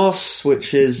Cosmos,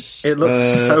 which is It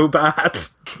looks so bad.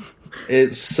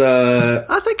 It's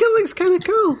I think it looks kind of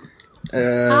cool.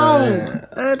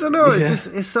 I don't know.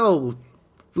 It's all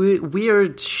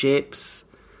weird shapes.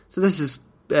 So this is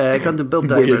Gundam Build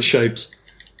Divers. weird shapes.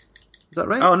 Is that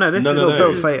right? Oh no, this No, is no, no.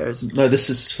 Build Fighters. No, this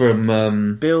is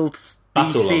from Build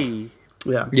Battle BC.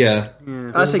 Yeah. yeah.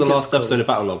 This I was think the last it's cool. episode of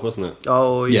Battlelog, wasn't it?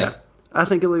 Oh yeah. Yeah. I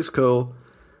think it looks cool.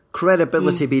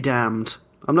 Credibility be damned.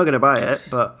 I'm not going to buy it,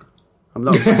 but I'm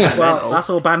not. Well, that's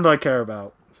all Bandai care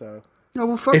about. So oh,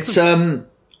 well, fuck It's them.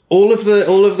 all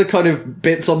of the kind of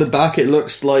bits on the back, it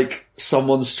looks like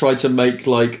someone's tried to make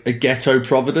like a ghetto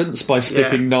Providence by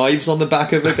sticking knives on the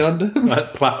back of a Gundam.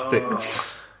 Like plastic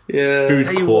Yeah.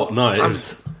 food court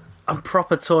knives. I'm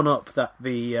proper torn up that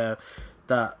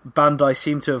that Bandai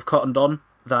seem to have cottoned on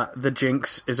that the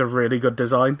Jinx is a really good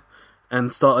design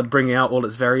and started bringing out all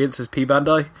its variants as P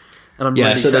Bandai. And I'm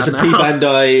really So there's sad a now.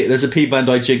 P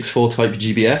Bandai Jinx 4 type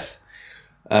GBF.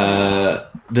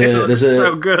 It looks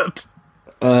so good.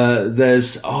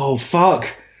 There's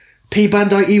P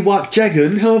Bandai Ewok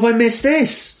Jegun. How have I missed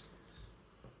this?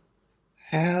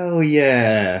 Hell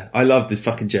yeah! I love this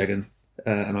fucking Jegun,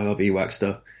 and I love Ewok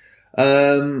stuff.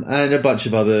 And a bunch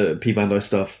of other P Bandai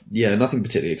stuff. Yeah, nothing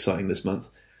particularly exciting this month.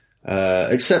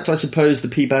 Except, I suppose, the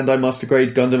P Bandai Master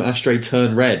Grade Gundam Astray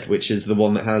Turn Red, which is the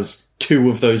one that has 2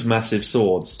 of those massive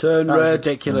swords. Turn That's red.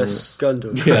 ridiculous.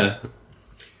 Gundam. Yeah.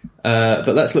 But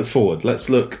let's look forward. Let's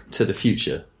look to the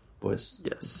future, boys.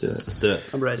 Yes. Let's do it.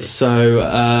 I'm ready.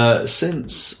 So,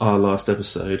 since our last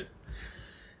episode,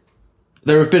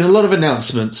 there have been a lot of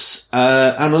announcements,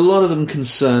 and a lot of them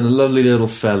concern a lovely little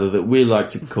fella that we like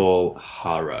to call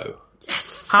Haro.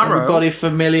 Haro? Everybody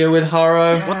familiar with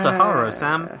Haro? What's a Haro,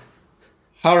 Sam?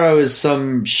 Haro is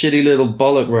some shitty little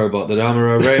bollock robot that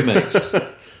Amuro Ray makes.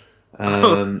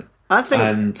 I think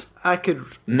and I could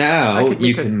now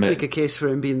you can make a case for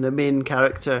him being the main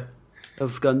character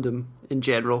of Gundam in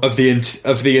general. of the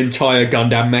entire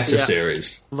Gundam meta Yeah.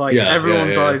 series. Like, Yeah, everyone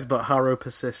yeah. dies, but Haro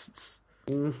persists.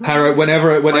 Harrow,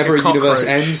 whenever Like a a universe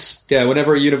cockroach.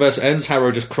 whenever a universe ends,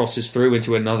 Harrow just crosses through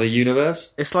into another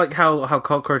universe. It's like how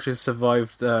cockroaches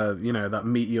survived, that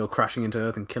meteor crashing into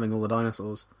Earth and killing all the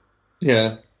dinosaurs.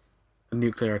 Yeah. And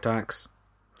nuclear attacks.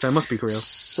 So it must be real.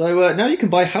 So now you can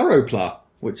buy Harrowpla,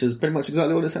 which is pretty much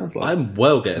exactly what it sounds like. I'm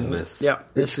well getting this. Yeah,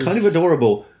 It's kind of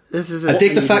adorable. This is I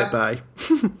dig the easy fact- to buy.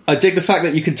 I dig the fact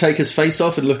that you can take his face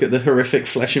off and look at the horrific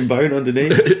flesh and bone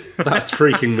underneath. That's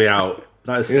freaking me out.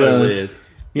 That is so Yeah. weird.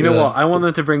 You know Yeah. what? I want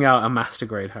them to bring out a master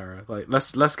grade Haro. Like,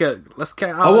 let's get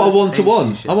out. I want a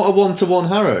one-to-one. shit. I want a one-to-one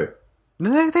Harrow.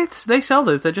 No, they sell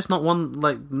those. They're just not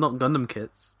not Gundam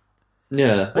kits.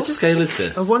 Yeah. What scale is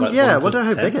this? I Like wonder 1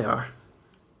 how to big 10? they are.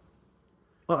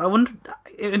 Well, I wonder.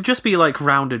 It'd just be like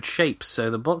rounded shapes, so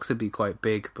the box would be quite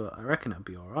big. But I reckon it'd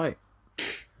be all right.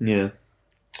 Yeah.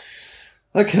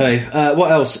 Okay, what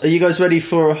else? Are you guys ready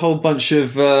for a whole bunch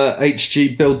of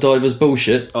HG Build Divers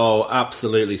bullshit? Oh,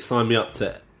 absolutely. Sign me up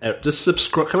to... Just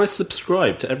subscribe. Can I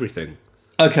subscribe to everything?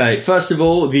 Okay, first of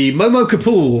all, the Momo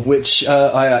Kapool, which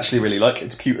I actually really like.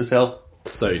 It's cute as hell.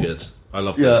 So good. I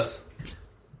love Yeah. this.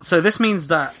 So this means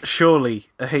that surely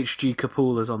a HG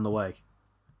Kapool is on the way,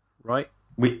 right?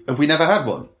 Have we never had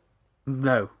one?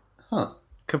 No, Huh.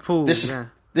 Kapool.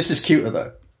 This is cuter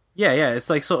though. Yeah. It's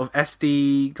like sort of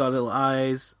SD, got little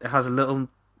eyes. It has a little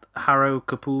Haro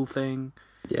Kapool thing.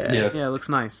 Yeah. Yeah, it looks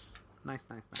nice. Nice.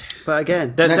 But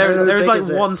again, Next- There's big like is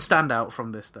it? one standout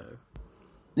from this though.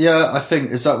 Yeah, I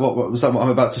think is that what was that what I'm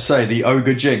about to say? The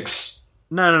Ogre Jinx.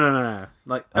 No.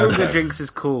 Like Okay. Ogre Jinx is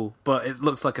cool, but it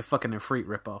looks like a fucking Ifrit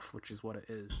ripoff, which is what it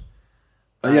is.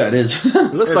 Yeah, it is. It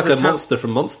looks It's like a a ta- monster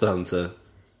from Monster Hunter.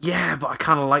 Yeah, but I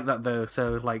kind of like that though.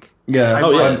 So like, Yeah,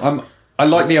 Oh, yeah. I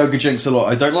like the Ogre Jinx a lot.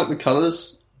 I don't like the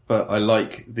colours, but I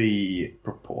like the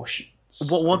proportions.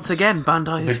 once again,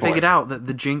 Bandai has big boy. figured out that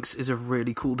the Jinx is a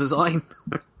really cool design.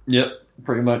 Yep,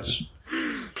 pretty much.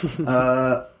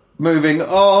 Moving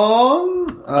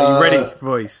on. Are you ready,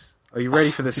 voice? Are you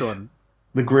ready for this one?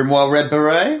 The Grimoire Red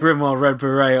Beret. Grimoire Red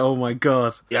Beret. Oh my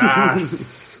god!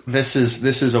 Yes! This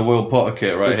is a Will Potter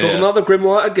kit right We're here. talking about the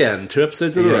Grimoire again. 2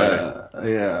 episodes in a row.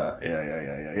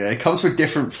 Yeah. It comes with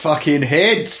different fucking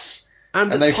heads,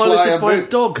 And, they it's fly piloted by a about.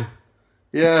 dog.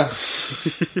 Yeah.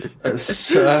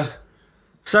 It's,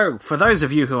 So, for those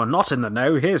of you who are not in the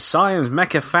know, here's Siam's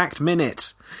Mecha Fact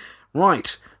Minute.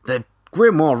 Right, the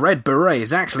Grimoire Red Beret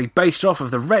is actually based off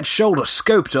of the Red Shoulder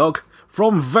Scope Dog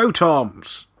from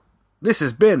Votoms. This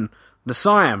has been the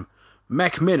Siam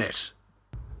Mech Minute.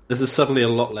 This is suddenly a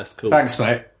lot less cool. Thanks,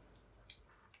 mate.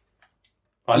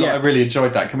 I really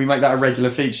enjoyed that. Can we make that a regular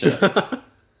feature?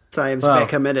 Siam's Well.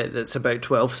 Mecha Minute that's about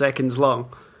 12 seconds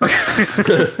long.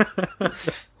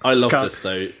 I love this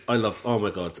though. Oh my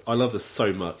god, I love this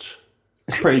so much.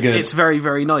 It's pretty good. It's very,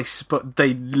 very nice, but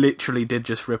they literally did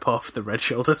just rip off the Red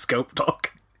Shoulder Scope Dog.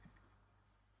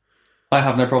 I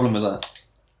have no problem with that.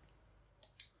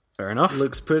 Fair enough.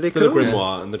 Looks pretty Still cool. a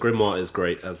Grimoire, and the Grimoire is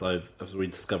great, as we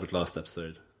discovered last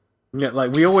episode. Yeah,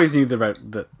 like, we always knew the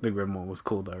Grimoire was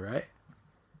cool though, right?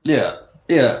 Yeah.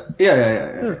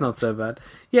 It's not so bad.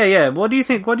 Yeah. What do you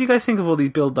think? What do you guys think of all these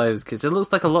build divers kits? It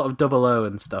looks like a lot of 00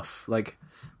 and stuff. Like,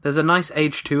 There's a nice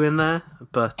age 2 in there,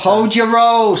 but Hold your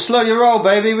roll, slow your roll,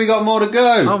 baby. We got more to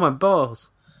go. oh my balls!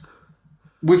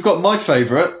 We've got my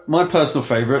personal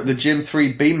favourite, the Gym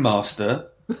 3 Beammaster.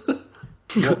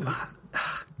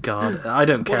 God, I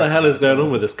don't care. What the hell is going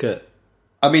on with this kit?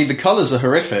 I mean, the colours are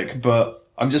horrific, but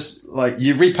I'm just like,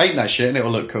 you repaint that shit and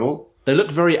it'll look cool. They look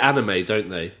very anime, don't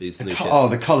they? These new kits. Oh,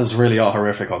 the colours really are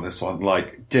horrific on this one.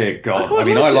 Like, dear God. I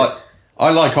mean, like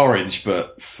I like orange,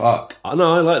 but fuck.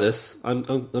 No, I like this.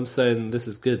 I'm saying this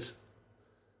is good.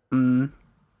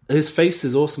 His face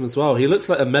is awesome as well. He looks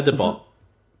like a Medabot.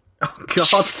 Oh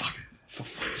God, For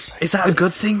fuck's sake. is that a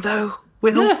good thing though?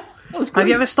 Will, Yeah, that was great. have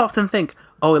you ever stopped and think,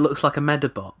 oh, it looks like a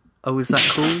Medabot? Oh, is that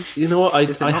cool? You know what?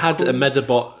 Is it I not had cool? a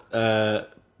Medabot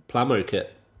Plamo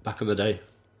kit back in the day.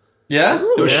 Yeah?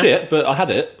 It was shit, but I had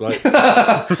it. Like,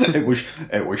 it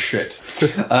was shit.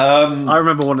 I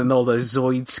remember wanting all those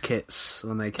Zoids kits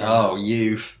when they came. Oh,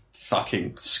 you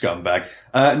fucking scumbag.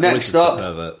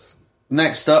 perverts.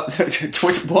 Next up,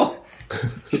 Twitter, what?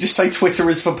 Did you just say Twitter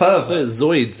is for perverts? No,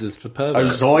 Zoids is for Oh,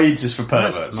 perverts. Zoids is for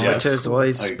perverts, yes. Cheers,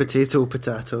 boys. Okay.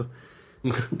 Potato.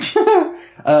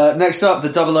 Next up,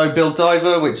 the 00 Build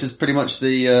Diver, which is pretty much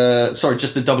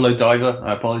just the 00 Diver,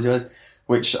 I apologise,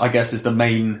 which I guess is the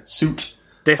main suit.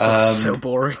 This looks so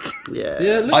boring. Yeah.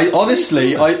 Yeah, it looks I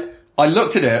honestly, pretty cool. I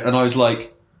looked at it and I was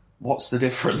like, what's the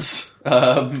difference?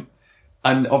 And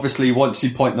obviously once you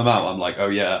point them out, I'm like, oh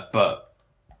yeah, but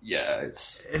yeah,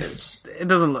 It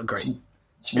doesn't look great.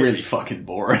 it's really fucking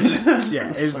boring. Yeah,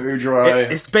 it's so dry.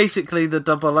 It's basically the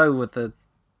 00 with the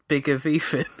bigger V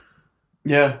fin,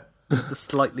 Yeah. the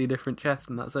slightly different chest,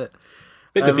 and that's it.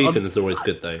 Bigger V-fin is always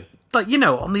good, though. But,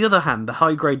 on the other hand, the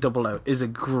high grade 00 is a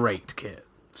great kit.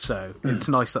 So it's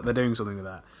nice that they're doing something with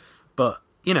that. But,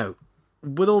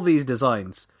 with all these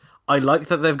designs, I like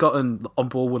that they've gotten on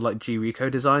board with, like, G-Rico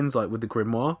designs, like, with the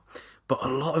Grimoire. But a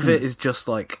lot of it is just,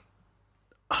 like,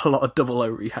 a lot of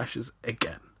 00 rehashes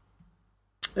again.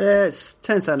 It's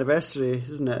 10th anniversary,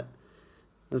 isn't it?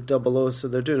 Of 00, so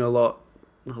they're doing a lot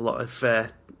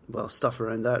of stuff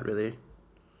around that, really.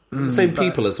 Is it the same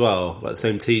people as well? Like the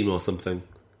same team or something?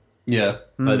 Yeah.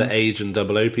 Like the Age and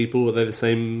 00 people? Were they the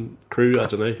same crew? I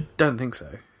don't know. Don't think so.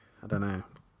 I don't know.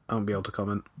 I won't be able to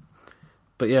comment.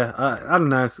 But yeah, I don't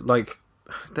know. Like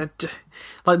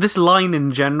this line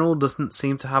in general doesn't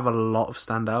seem to have a lot of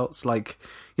standouts. Like,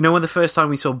 when the first time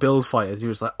we saw Build Fighters, you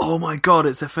was like, "Oh my god,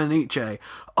 it's a Fenice!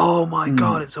 Oh my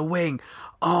god, it's a Wing!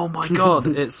 Oh my god,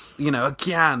 it's a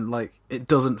Gyan!" Like, it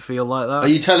doesn't feel like that. Are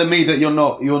you telling me that you're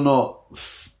not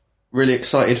really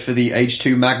excited for the Age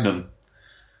 2 Magnum?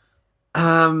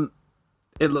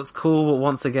 It looks cool, but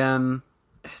once again,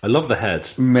 I love the head.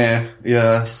 Meh,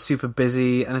 yeah. super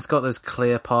busy, and it's got those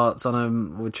clear parts on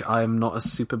them, which I'm not a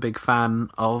super big fan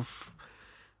of.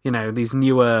 These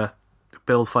newer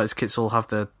Build Fighters kits all have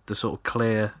the sort of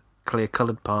clear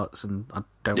coloured parts, and I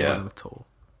don't like them at all.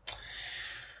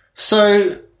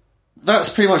 So that's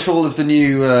pretty much all of the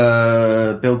new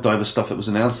Build Diver stuff that was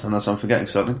announced, unless I'm forgetting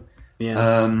something.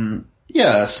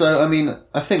 Yeah. So I mean,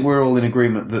 I think we're all in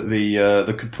agreement that the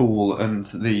Kapool and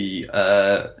the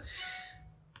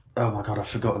oh my god, I've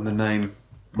forgotten the name.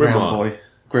 Grimoire.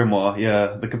 Grimoire,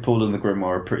 yeah. The Kapool and the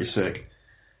Grimoire are pretty sick.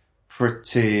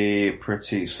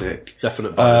 Pretty sick.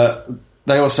 Definite buys.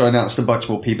 They also announced a bunch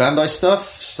more P Bandai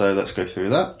stuff, so let's go through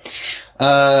that.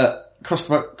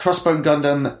 Crossbone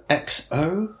Gundam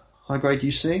XO, high grade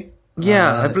UC.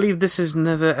 Yeah, I believe this has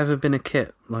never ever been a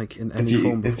kit, like, in any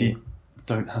form before. If you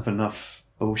don't have enough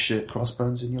bullshit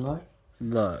crossbones in your life.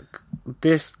 Look,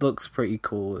 this looks pretty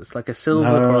cool. It's like a silver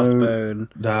crossbone.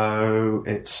 No,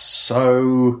 it's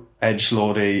so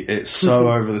edgelordy. It's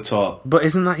so over the top. But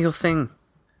isn't that your thing?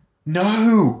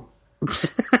 No!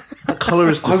 The colour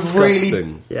is I disgusting.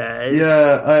 really- Yeah, it's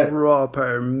Yeah,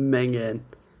 proper minging.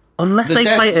 Unless The they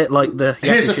death- play it like the...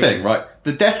 here's the Yakushi. thing, right?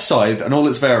 The Death Scythe and all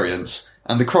its variants,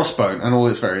 and the Crossbone and all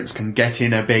its variants can get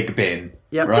in a big bin.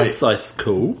 Yep. Right? That scythe's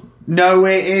cool. No,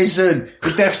 it isn't.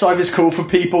 The Death Scythe is cool for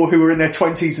people who are in their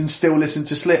 20s and still listen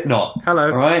to Slipknot.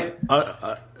 Hello. Alright?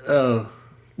 Oh.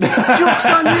 Joke's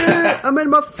on you! I'm in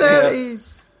my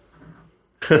 30s!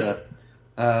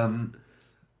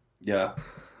 Yeah.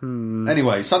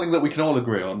 Anyway, something that we can all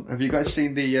agree on. Have you guys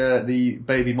seen the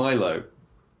Baby Milo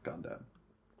Gundam?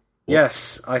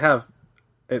 Yes, I have.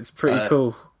 It's pretty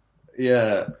cool.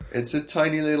 Yeah, it's a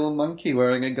tiny little monkey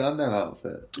wearing a Gundam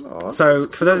outfit. Oh, So,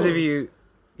 that's for those cool. of you,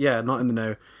 not in the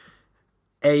know,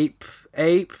 Ape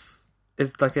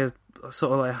is like a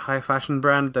sort of like high fashion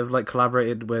brand. They've like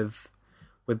collaborated with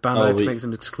Bandai to make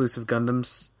some exclusive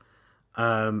Gundams,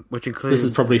 which includes. This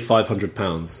is probably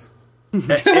 £500.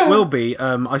 It will be.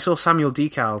 I saw Samuel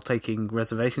Decal taking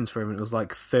reservations for him, and it was like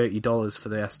 $30 for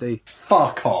the SD.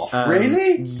 Fuck off.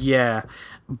 Really? Yeah.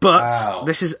 But Wow.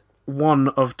 this is one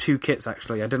of 2 kits,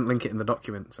 actually. I didn't link it in the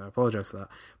document, so I apologise for that.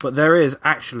 But there is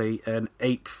actually an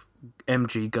Ape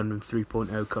MG Gundam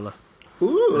 3.0 colour.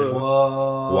 Ooh.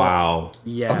 Whoa. Wow.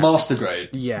 Yeah. A master grade.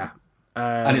 Yeah.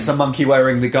 And it's a monkey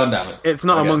wearing the Gundam. It's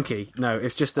not Okay. a monkey. No,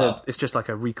 it's just it's just like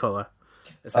a recolor.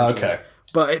 essentially. Okay.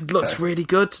 But it looks Okay. really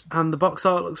good, and the box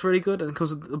art looks really good, and it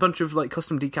comes with a bunch of like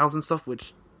custom decals and stuff,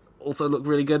 which also look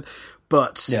really good.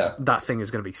 But Yeah. that thing is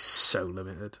going to be so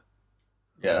limited,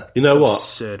 Yeah. You know what?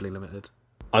 absurdly limited.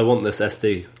 I want this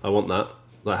SD. I want that.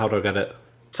 Like, how do I get it?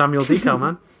 Samuel Decal,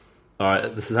 man. All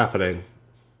right, this is happening.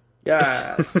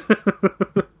 Yes.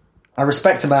 I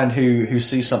respect a man who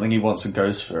sees something he wants and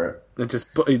goes for it. And just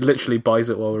he literally buys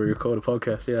it while we record a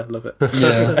podcast. Yeah, love it.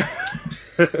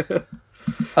 Yeah.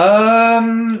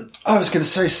 I was going to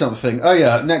say something. Oh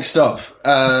yeah, next up,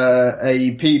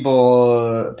 a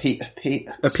P-boy,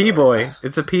 A P-boy.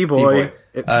 It's a P-boy. P-boy.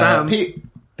 It's Sam. P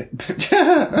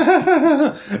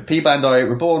Bandai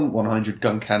Reborn 100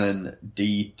 gun cannon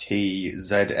DT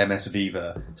ZMS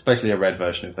Viva, especially a red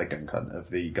version of the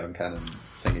gun cannon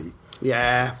thingy.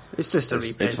 Yeah, it's just a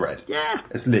reprint. It's red. Yeah.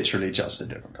 It's literally just a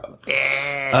different colour.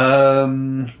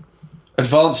 Yeah.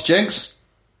 Advanced Jinx.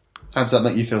 How does that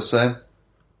make you feel, Sam?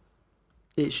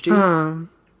 HG.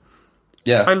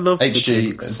 Yeah, I love the HG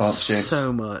Jinx Advanced Jinx.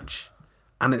 so much.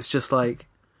 And it's just like,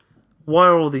 why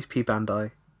are all these P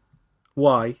Bandai?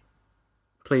 Why?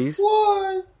 Please?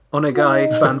 Why?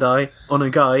 Onegai, Bandai.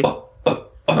 Onegai.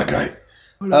 Okay.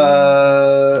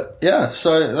 Yeah,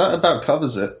 so that about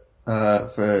covers it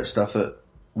for stuff that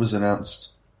was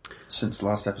announced since the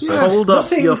last episode. Hold up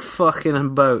Nothing- your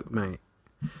fucking boat, mate.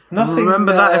 Nothing.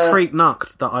 Remember that Freak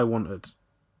Knocked that I wanted?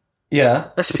 Yeah.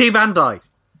 That's P Bandai.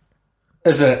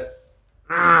 Is it?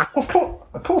 Ah. Of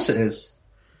course it is.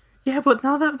 Yeah, but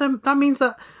now that means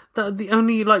that the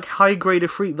only like high grade of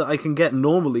Freak that I can get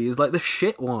normally is like the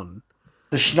shit one.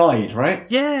 The Schneid, right?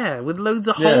 Yeah, with loads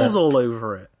of Yeah. holes all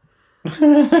over it.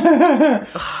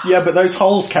 Yeah, but those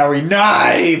holes carry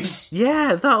knives!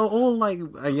 Yeah, that are all like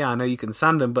yeah, I know you can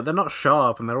sand them, but they're not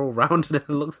sharp and they're all rounded and it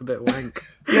looks a bit wank.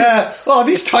 Yeah! Oh,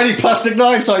 these tiny plastic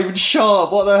knives aren't even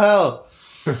sharp, what the hell?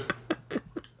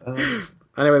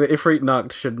 Anyway, the Ifrit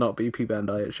Knocked should not be P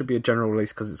Bandai. It should be a general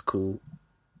release because it's cool.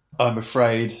 I'm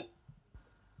afraid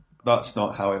that's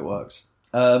not how it works.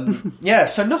 Yeah,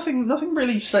 so nothing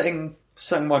really setting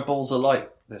my balls alight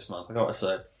this month, I gotta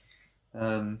say.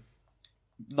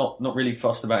 Not really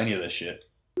fussed about any of this shit.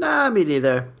 Nah, me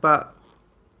neither. But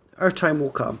our time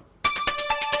will come.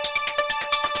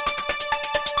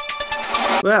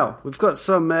 Well, we've got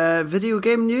some video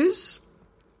game news.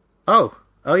 Oh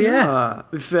yeah.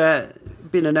 We've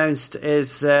been announced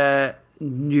as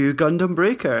new Gundam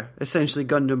Breaker, essentially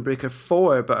Gundam Breaker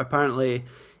 4, but apparently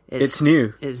It's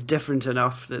new. It's different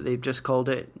enough that they've just called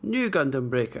it New Gundam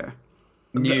Breaker.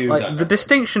 New Like Gundam. the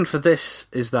distinction for this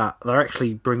is that they're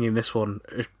actually bringing this one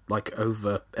like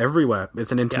over everywhere.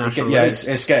 It's an international Yeah, release.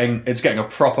 it's getting a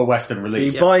proper Western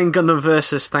release. Be buying Gundam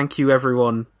Versus. Thank you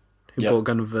everyone who Yep. bought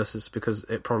Gundam Versus because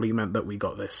it probably meant that we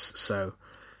got this. So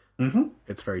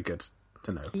it's very good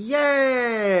to know.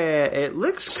 Yeah, it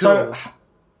looks cool. So,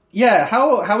 yeah,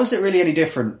 how is it really any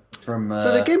different from...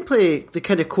 So the gameplay, the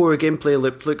kind of core gameplay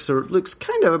loop looks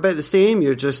kind of about the same.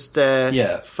 You're just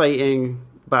fighting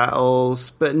battles,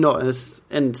 but not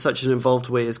in such an involved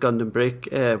way as Gundam Break.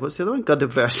 What's the other one? Gundam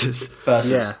Versus.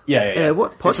 versus. Yeah.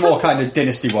 What It's more podcast kind is of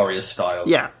Dynasty Warriors style.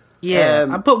 Yeah.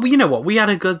 But you know what? We had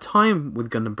a good time with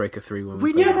Gundam Breaker 3 when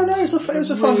we played Yeah, no, it was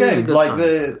a fun Really game. good Like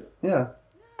time. Yeah,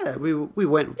 we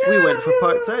went for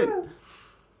parts out.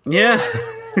 Yeah.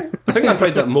 I think I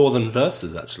played that more than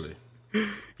Versus, actually.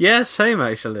 Yeah, same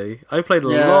actually. I played a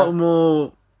Yeah. lot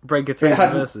more Breaker 3 It than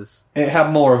had- Versus. It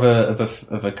had more of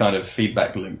a kind of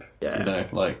feedback loop. Yeah. You know,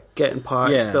 like Getting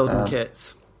parts, Yeah. building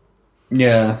kits.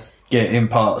 getting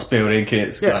parts, building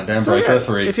kits, going down So, Breaker yeah,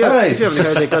 3. If you haven't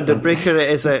heard of Gundam Breaker,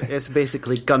 it's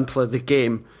basically Gunpla the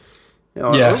game.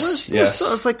 Or, Yes, or yes.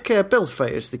 sort of like Build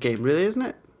Fighters the game, really, isn't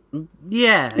it?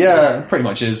 Yeah. Yeah, it pretty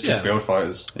much is just Yeah. build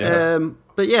fighters. Yeah.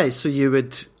 But yeah, so you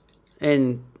would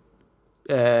in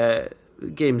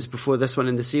games before this one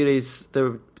in the series,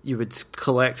 you would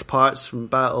collect parts from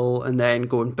battle and then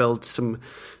go build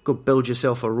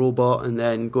yourself a robot and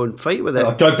then go and fight with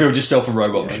it. Go build yourself a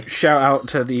robot, man. Shout out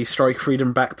to the Strike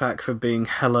Freedom backpack for being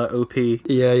hella OP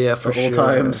Yeah, for all sure.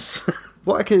 times.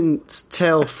 What I can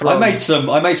tell from I made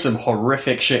some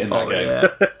horrific shit in that game.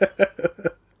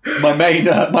 yeah. My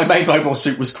main mobile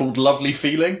suit was called Lovely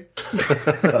Feeling.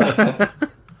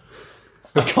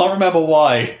 I can't remember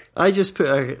why. I just put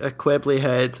a Quebbly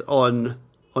head on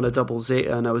a double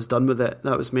Zeta and I was done with it.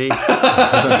 That was me.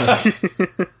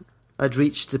 I'd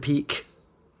reached the peak.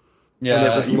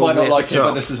 Yeah, you might not like it,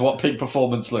 but this is what peak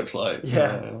performance looks like.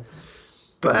 Yeah.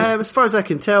 But as far as I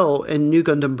can tell, in New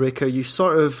Gundam Breaker, you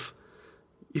sort of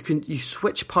you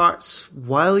switch parts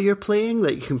while you're playing.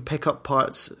 Like you can pick up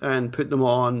parts and put them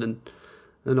on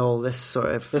and all this sort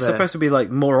of. There's supposed to be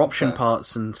like more option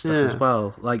parts and stuff as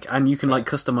well. Like, and you can like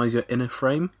customize your inner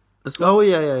frame as well. Oh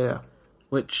yeah.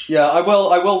 Which I will.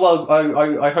 Well,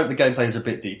 I hope the gameplay is a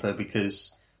bit deeper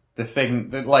because the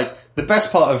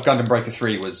best part of Gundam Breaker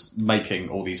 3 was making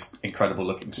all these incredible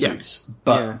looking suits,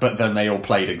 but then they all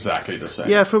played exactly the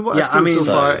same. Yeah, from what I've seen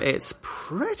so far, it's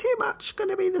pretty much going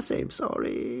to be the same.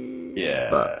 Sorry. Yeah.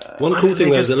 But one cool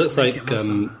thing is it looks like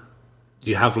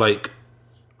you have like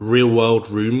real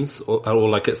world rooms, or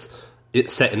like it's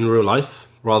set in real life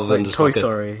rather than just Toy like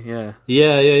Story. Yeah.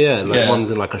 Like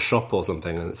one's in like a shop or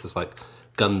something, and it's just like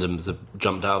Gundams have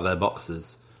jumped out of their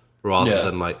boxes rather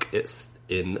than like it's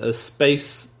in a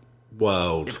space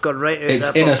world. you've got right out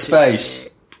It's that in a box.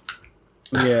 space.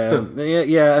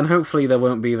 yeah, and hopefully there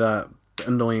won't be that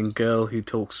annoying girl who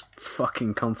talks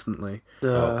fucking constantly.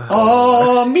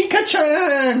 Oh,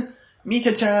 Mika-chan!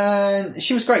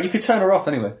 She was great. You could turn her off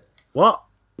anyway. What?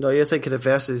 No, you're thinking of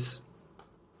Versus.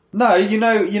 No, you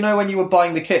know when you were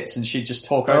buying the kits and she'd just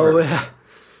talk over.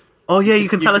 Oh yeah, you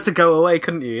can tell her to go away,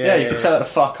 couldn't you? Yeah, you could tell her to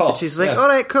fuck off. She's like, all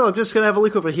right, cool, I'm just going to have a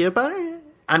look over here, bye.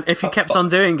 And if you kept on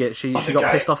doing it, she got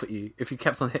pissed off at you. If you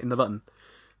kept on hitting the button.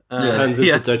 Hands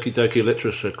into Doki Doki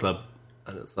Literature Club,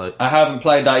 and it's like I haven't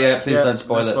played that yet. Please don't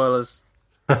spoil it. Spoilers.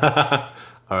 all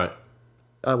right.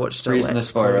 I watched a Reason to Let's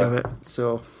spoil Play it. of it,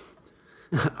 so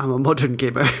I'm a modern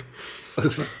gamer.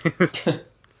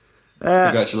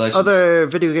 Congratulations. Other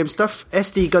video game stuff.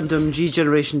 SD Gundam G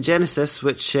Generation Genesis,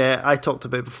 which I talked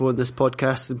about before in this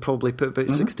podcast and probably put about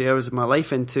 60 hours of my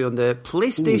life into on the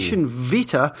PlayStation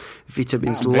Vita. Vita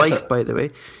means life, by the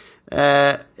way.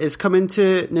 Is coming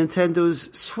to Nintendo's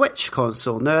Switch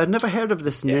console. Now, I've never heard of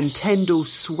this Nintendo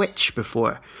Switch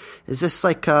before. Is this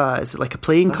like is it like a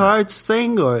playing cards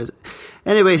thing, or is it...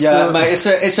 Anyway? So mate,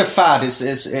 it's a fad.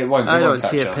 It won't. I don't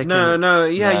see it picking. No.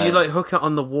 You like hook it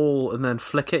on the wall and then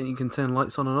flick it, and you can turn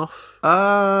lights on and off.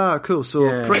 Ah, cool.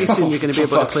 So pretty soon you're going to be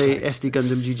able to play SD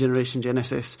Gundam G Generation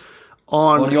Genesis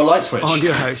on your light switch on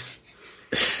your house.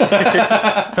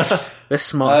 This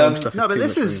smart home stuff. No, but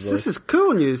this is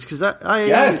cool news because I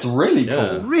it's really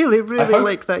cool. Really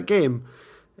like that game.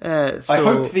 I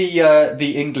hope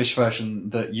the English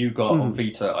version that you got on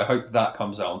Vita, I hope that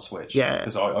comes out on Switch. Yeah,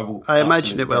 because I will. I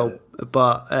imagine it will,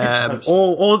 but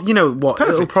or you know what?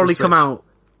 It'll probably come Switch. out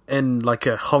in like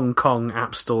a Hong Kong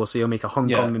app store, so you'll make a Hong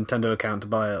Kong Nintendo account to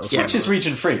buy it. Or Switch is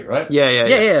region free, right?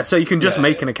 Yeah. So you can just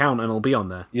make an account and it'll be on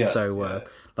there. Yeah. So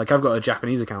like I've got a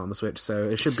Japanese account on the Switch, so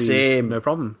it should be no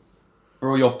problem. For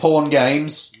all your porn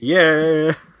games.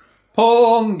 Yeah.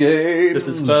 Porn games. This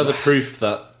is further proof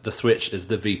that the Switch is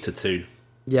the Vita 2.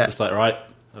 Yeah. Just like, right,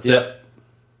 that's it.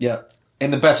 Yeah. In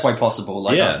the best way possible.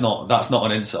 Like that's not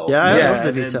an insult. Yeah, I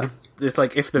love the Vita. It's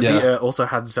like if the Vita also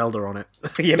had Zelda on it,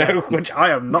 which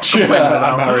I am not complaining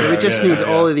about. Mario, We just need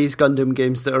all of these Gundam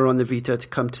games that are on the Vita to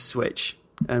come to Switch,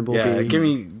 and we'll be. Give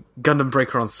me Gundam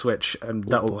Breaker on Switch, and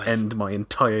that will end my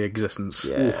entire existence.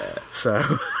 Yeah.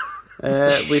 So.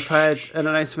 We've had an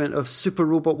announcement of Super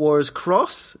Robot Wars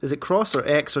Cross. Is it Cross or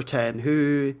X or 10?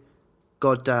 Who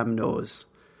goddamn knows?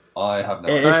 I have no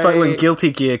idea. It's like when Guilty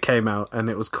Gear came out and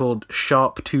it was called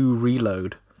Sharp 2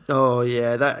 Reload. Oh,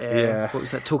 yeah. What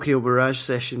was that? Tokyo Mirage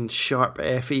Session Sharp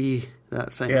FE,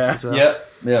 that thing as well. Yeah.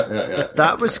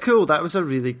 That was cool. That was a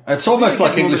really... It's almost really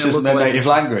like good English moment isn't of their native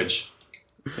localization. language.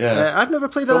 Yeah. I've never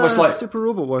played almost like- Super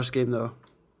Robot Wars game, though.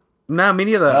 No, me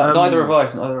neither. Neither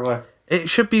have I. It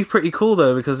should be pretty cool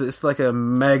though, because it's like a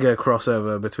mega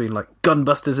crossover between like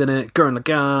Gunbusters in it, Gurren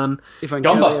Lagann,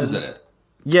 Gunbusters in it.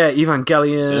 Yeah,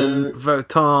 Evangelion,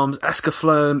 Votoms,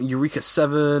 Escaflowne, Eureka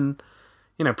 7.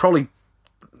 Probably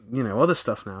other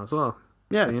stuff now as well.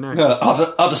 Yeah,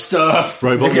 so, other stuff.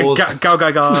 Robot Wars. Gal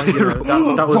Gaga.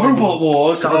 That was Robot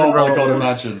Wars. Oh my god!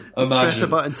 Imagine. Press a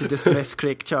button to dismiss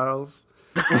Craig Charles.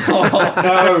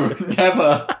 Oh no!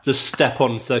 Never. Just step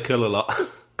on Circular Lot.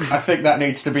 I think that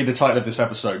needs to be the title of this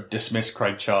episode. Dismiss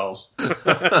Craig Charles.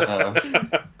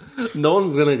 No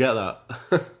one's gonna get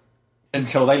that.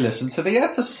 Until they listen to the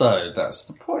episode. That's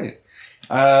the point.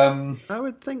 I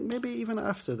would think maybe even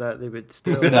after that they would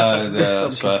still No,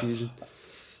 that's some fair. confusion.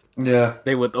 Yeah,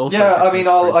 they would also. Yeah, I mean,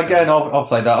 I'll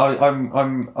play that.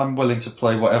 I'm willing to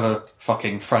play whatever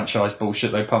fucking franchise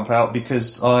bullshit they pump out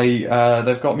because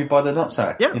they've got me by the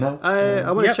nutsack. Yeah, you know.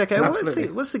 I want to check out.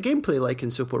 absolutely. What's the gameplay like in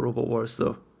Super Robot Wars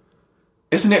though?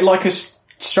 Isn't it like a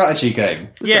strategy game?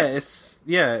 It's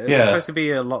supposed to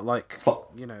be a lot like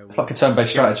It's like a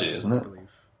turn-based strategy, isn't it?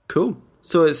 Cool.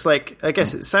 So it's like, I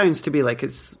guess it sounds to be like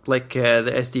it's like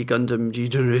the SD Gundam G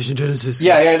Generation Genesis.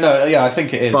 I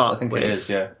think it is. But I think it with is.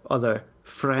 Yeah. other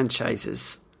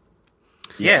franchises.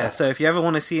 Yeah, so if you ever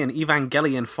want to see an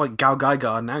Evangelion fight Gal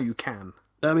Gaigar, now you can.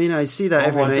 I mean, I see that Oh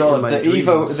every my night god, in my the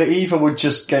dreams. Eva would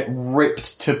just get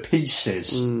ripped to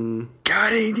pieces.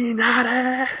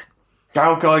 Garinare!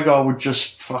 Gal Gaigar would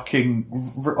just fucking...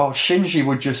 Shinji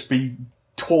would just be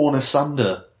torn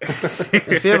asunder.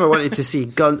 If you ever wanted to see a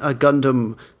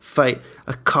Gundam fight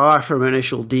a car from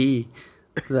Initial D,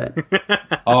 then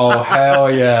Oh,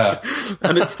 hell yeah.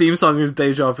 And its theme song is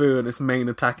Deja Vu, and its main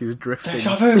attack is drifting.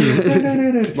 Deja vu.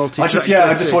 I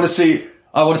just want to see...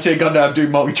 I want to see a Gundam do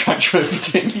multi-track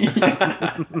drifting.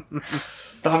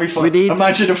 That'd be fun.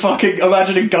 Imagine a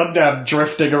Gundam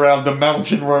drifting around the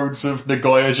mountain roads of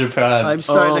Nagoya, Japan. I'm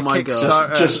starting a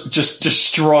Kickstarter. Just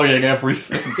destroying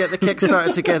everything. Get the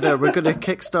Kickstarter together. We're going to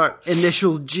kickstart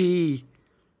Initial G.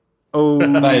 Oh,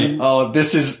 Mate,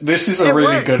 this is a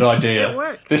really good idea. It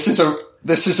works. This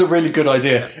is a really good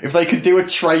idea. If they could do a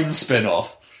train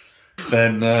spin-off,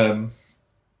 then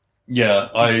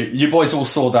you boys all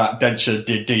saw that Densha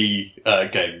DD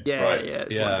game,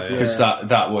 right? Yeah. Because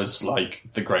that was like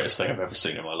the greatest thing I've ever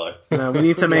seen in my life. no, we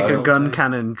need to make a gun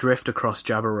cannon drift across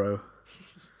Jaburo.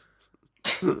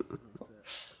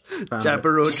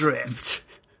 Jaburo Drift.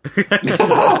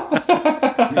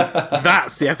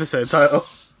 That's the episode title.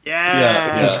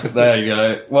 Yeah. There you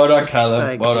go. Well done, Callum.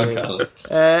 Thank Well done, you. Callum.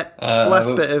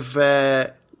 Last bit of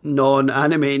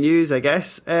non-anime news, I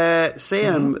guess.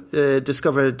 Sam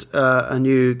discovered a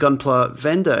new Gunpla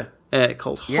vendor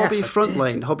called Yes, Hobby I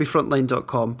Frontline,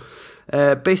 hobbyfrontline.com.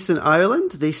 Based in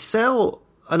Ireland, they sell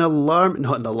not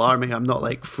alarming, I'm not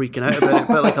like freaking out about it,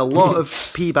 but like a lot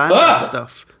of P Bandai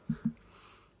stuff.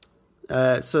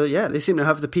 So yeah, they seem to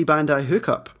have the P Bandai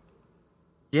hookup.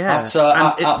 Yeah.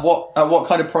 At what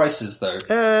kind of prices though?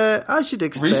 As you'd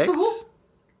expect. Reasonable?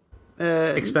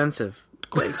 expensive.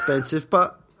 Quite expensive,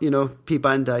 but P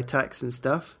Bandai tax and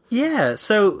stuff. Yeah,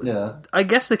 so I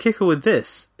guess the kicker with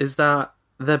this is that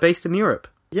they're based in Europe.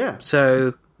 Yeah.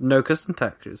 So no custom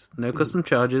taxes, no custom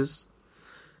charges.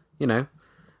 No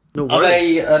Are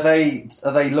worries.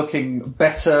 they looking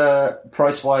better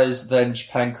price wise than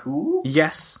Japan Cool?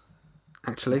 Yes,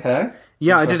 actually. Okay.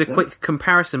 Yeah, I did a Interesting. quick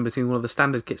comparison between one of the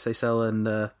standard kits they sell and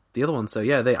the other one. So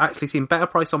yeah, they actually seem better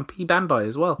price on P Bandai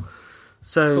as well.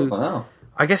 So Wow.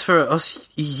 I guess for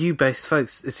us EU-based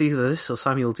folks, it's either this or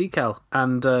Samuel Decal,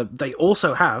 and they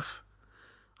also have.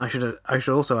 I should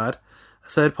also add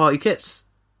third-party kits.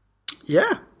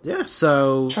 Yeah.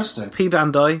 So Interesting. P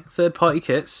Bandai third-party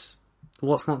kits.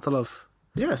 What's not to love?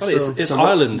 Yeah. Funny, it's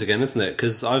Ireland again, isn't it?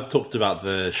 Because I've talked about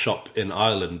the shop in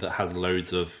Ireland that has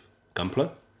loads of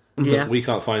Gunpla. Yeah. That we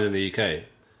can't find in the UK.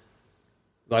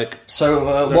 Like, So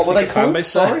what were they fan called? base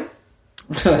Sorry.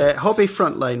 Hobby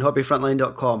Frontline,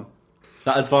 hobbyfrontline.com.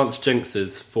 that Advanced Jinx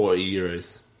is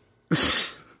 €40.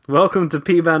 Welcome to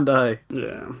P Bandai.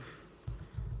 Yeah.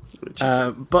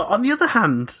 But on the other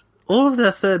hand, all of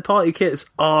their third-party kits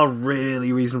are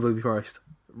really reasonably priced.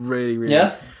 Really, really.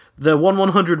 Yeah. The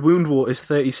 1/100 Wound War is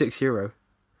 €36.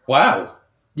 Wow.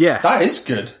 Yeah. That is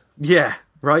good. Yeah,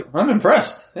 right? I'm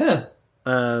impressed. Yeah.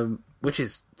 Which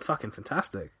is fucking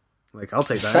fantastic. Like, I'll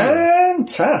take that. Anyway.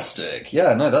 Fantastic.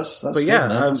 Yeah, no, that's But good, yeah,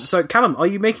 man. so Callum, are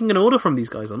you making an order from these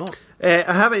guys or not? I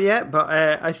haven't yet, but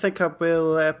I think I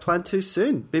will plan to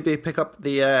soon. Maybe pick up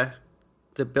the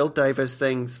Build Divers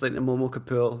things, like the Momoka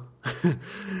Pool,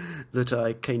 that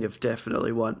I kind of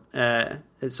definitely want at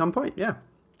some point, yeah.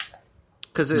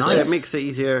 Because it makes it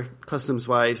easier,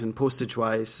 customs-wise and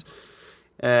postage-wise,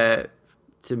 to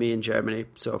me in Germany,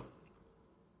 so...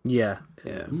 Yeah.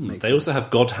 Yeah. They also have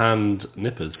God Hand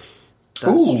nippers.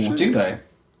 Ooh, do they?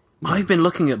 I've been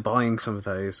looking at buying some of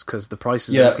those because the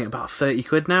prices Yeah. are looking at about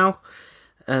 £30 now.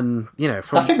 And,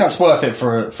 from... I think that's worth it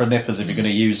for nippers if you're going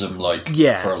to use them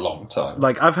for a long time.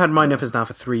 Like, I've had my nippers now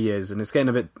for 3 years, and they're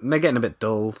getting a bit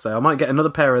dull. So I might get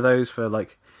another pair of those for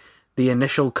the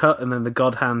initial cut, and then the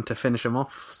God Hand to finish them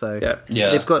off. So Yeah.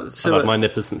 They've got I've had my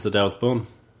nippers since the day I was born.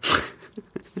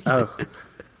 oh,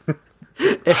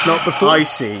 if not before. I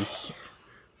see.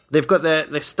 They've got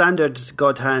the standard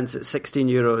God Hands at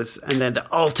 €16, and then the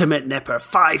ultimate nipper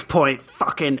 5.0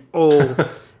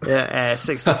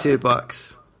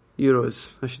 €62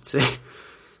 euros, I should say.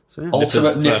 So, yeah.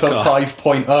 Ultimate Nipper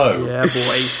 5.0. Yeah,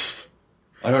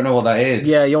 boy. I don't know what that is.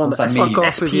 Yeah, you want What's that that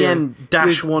mean?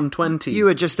 SPN-120. You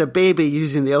were just a baby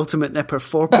using the Ultimate Nipper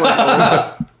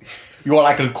 4.0. You're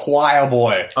like a choir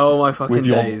boy. Oh my fucking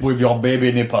days! With your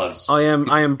baby nippers. I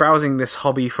am browsing this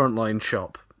hobby frontline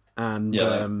shop, and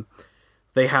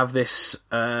they have this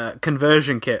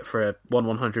conversion kit for a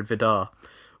 1/100 Vidar,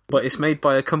 but it's made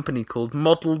by a company called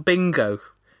Model Bingo,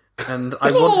 and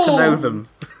I want to know them.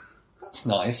 That's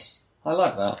nice. I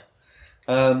like that.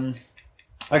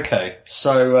 Okay,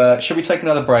 so should we take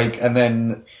another break, and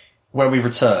then when we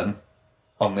return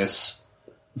on this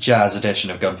jazz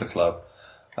edition of Gunpla Club,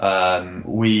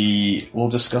 we will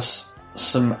discuss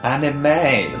some anime.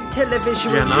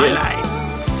 Television Yeah, life.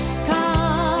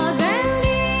 風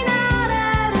になれ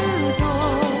ると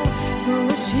そ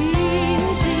う信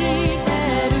じて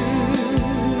る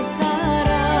か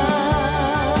ら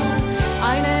I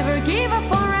never give up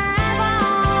forever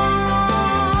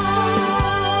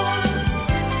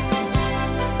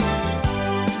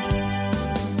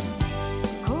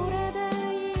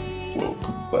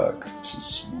Welcome back to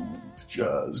Smooth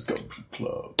Jazz Gunpla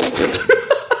Club.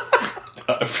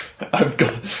 I've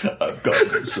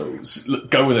gotten so look,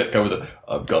 go with it.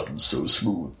 I've gotten so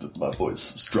smooth that my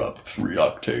voice has dropped 3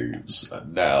 octaves,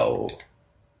 and now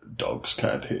dogs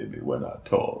can't hear me when I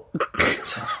talk.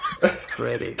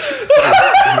 Pretty.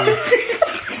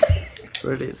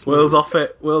 Pretty smooth. Will's off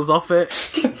it.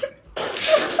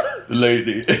 The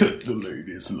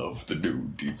ladies love the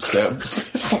new Deep Sam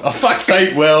Smith. Oh, fuck's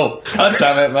sake, Will! God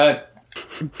damn it, man.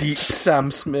 Deep Sam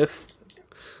Smith.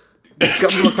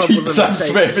 Gunpla Club Deep was a Sam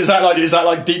mistake. Smith. Is that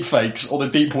like deep fakes or the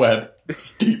deep web?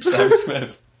 It's Deep Sam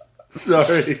Smith.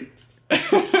 Sorry.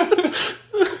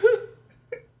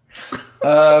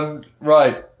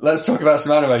 Right, let's talk about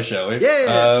some anime, shall we?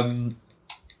 Yeah.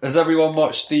 Has everyone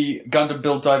watched the Gundam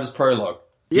Build Divers prologue?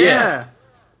 Yeah.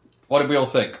 What did we all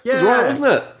think? Yeah. It was right,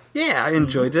 wasn't it? Yeah, I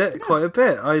enjoyed it quite a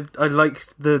bit. I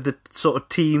liked the sort of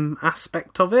team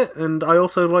aspect of it, and I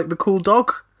also liked the cool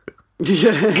dog.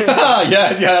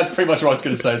 yeah, that's pretty much what I was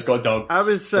going to say. It's got a dog. I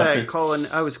was So- Colin.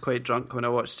 I was quite drunk when I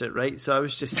watched it, right? So I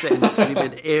was just sitting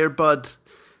screaming "Airbud"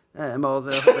 at him all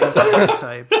the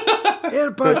time.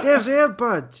 Airbud, there's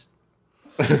Airbud.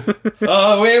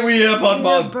 Oh, here we are,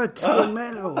 Podmon. Airbud, going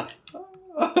mental.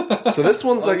 So this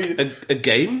one's like a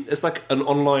game? It's like an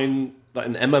online, like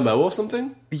an MMO or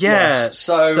something? Yeah. Yes.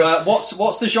 So,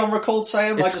 what's the genre called,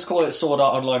 Sam? I just call it Sword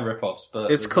Art Online ripoffs,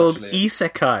 but It's there's called actually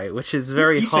Isekai, which is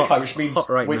very Isekai, hot, which means hot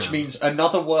right now. means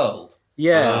another world.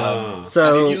 Yeah.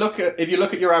 So And if you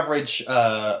look at your average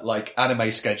like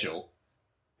anime schedule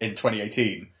in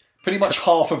 2018, pretty much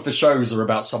half of the shows are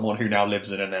about someone who now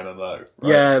lives in an MMO. Right?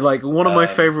 yeah, like one of my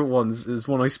favourite ones is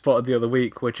one I spotted the other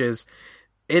week, which is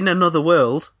In Another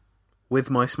World with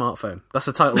My Smartphone. That's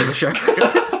the title of the show.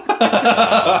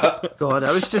 God,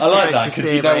 I was just I like about that to because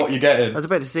say, you know like, what you're getting. I was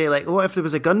about to say, like, what if there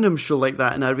was a Gundam show like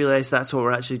that, and I realised that's what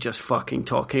we're actually just fucking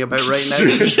talking about right now.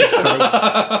 Jesus Christ.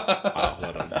 Oh,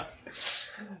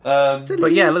 well done.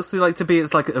 But yeah, it looks like to be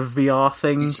it's like a VR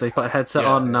thing. They put a headset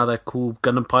Yeah. on, now they're cool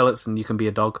Gundam pilots, and you can be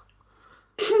a dog.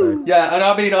 So, Yeah, and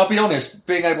I mean, I'll be honest,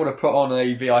 being able to put on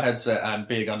a VR headset and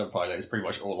be a Gundam pilot is pretty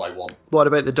much all I want. What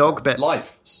about the dog bit?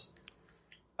 Life.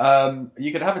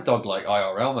 You can have a dog like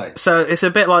IRL, mate. so it's a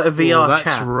bit like a VR that's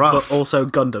chat, rough. but also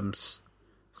Gundams.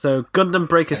 So Gundam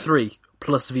Breaker 3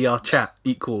 plus VR chat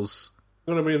equals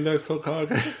I'm gonna be in next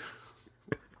Hokage.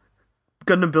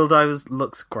 Gundam Build Divers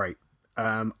looks great. We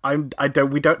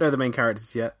don't know the main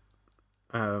characters yet.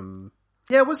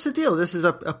 Yeah, what's the deal? This is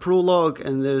a prologue,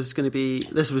 and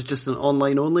this was just an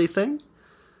online only thing?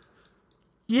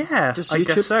 Yeah, Just I YouTube?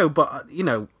 guess so. But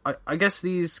I guess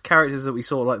these characters that we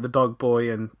saw, like the Dog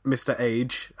Boy and Mr.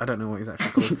 Age, I don't know what he's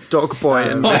actually called. Dog Boy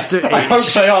and Mr. I hope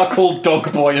H. they are called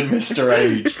Dog Boy and Mr.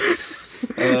 Age.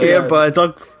 Airbud.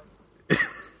 Dog.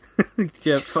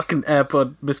 Yeah, fucking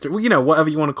Airbud, Mr. Well, whatever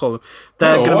you want to call them.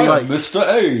 They're going to be like Mr.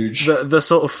 Age. the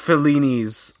sort of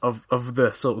Fellinis of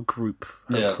the sort of group.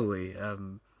 Yeah. Hopefully,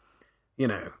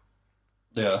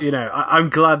 Yeah. I'm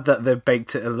glad that they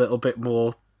baked it a little bit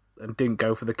more and didn't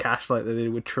go for the cash like they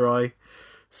would try.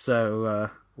 So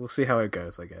we'll see how it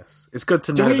goes. I guess it's good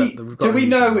to know that we've got. Do we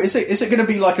know? Is it going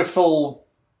to be like a full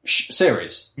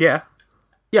series? Yeah,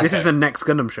 Yeah. This is the next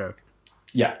Gundam show.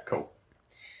 Yeah, cool.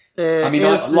 I mean,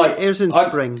 airs in I-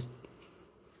 spring.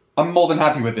 I'm more than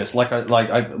happy with this. I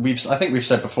think we've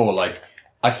said before. Like,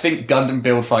 I think Gundam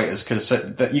Build Fighters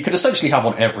that you could essentially have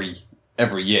one every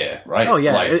year, right? Oh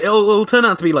yeah, Like, it'll turn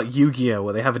out to be like Yu-Gi-Oh,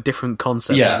 where they have a different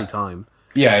concept Yeah. every time.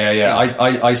 Yeah.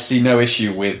 I see no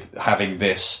issue with having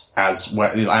this as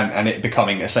well, and it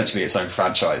becoming essentially its own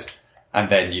franchise. and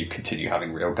then you continue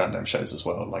having real Gundam shows as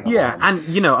well. Like yeah,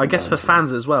 and I guess for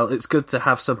fans as well, it's good to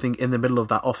have something in the middle of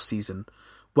that off season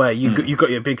where you got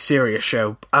your big serious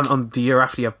show, and on the year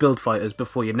after you have Build Fighters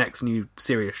before your next new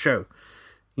serious show.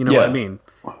 You know what I mean?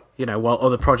 While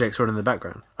other projects run in the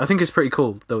background. I think it's pretty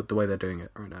cool the way they're doing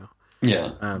it right now.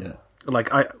 Yeah.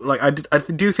 I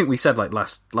do think we said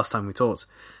last time we talked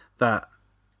that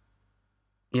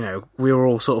we were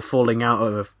all sort of falling out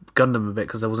of Gundam a bit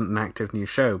because there wasn't an active new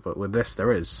show, but with this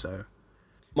there is. So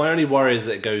my only worry is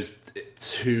that it goes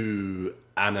too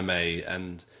anime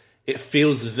and it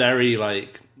feels very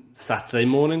like Saturday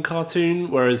morning cartoon,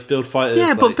 whereas Build Fighters.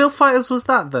 Yeah, but Build Fighters was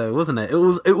that though, wasn't it? It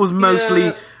was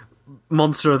mostly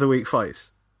Monster of the Week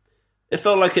fights. It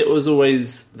felt like it was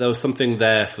always there was something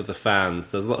there for the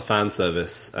fans. There's a lot of fan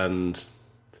service, and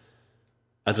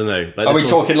I don't know.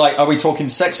 Are we talking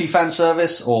sexy fan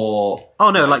service or?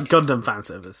 Oh no, like Gundam fan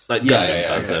service. Like Gundam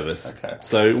fan service. Okay.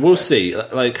 So we'll see.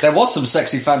 Like there was some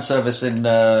sexy fan service in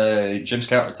Jim's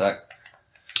Counterattack.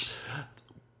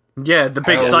 Yeah, the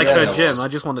big psycho Jim. I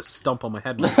just want to stomp on my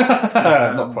head. Not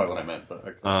quite what I meant, but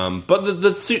okay. But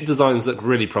the suit designs look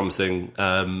really promising.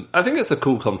 I think it's a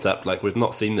cool concept. Like we've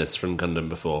not seen this from Gundam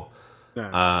before.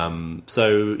 No.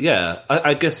 So yeah,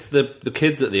 I guess the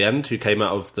kids at the end who came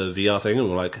out of the VR thing and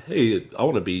were like, "Hey, I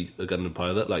want to be a Gundam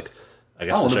pilot." Like, I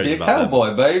guess I want to be a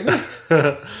cowboy, baby.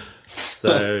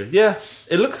 So yeah,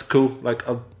 it looks cool. Like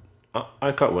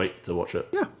I can't wait to watch it.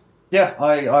 Yeah. Yeah,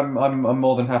 I'm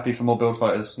more than happy for more Build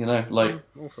Fighters. I'm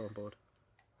also on board.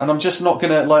 And I'm just not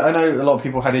gonna I know a lot of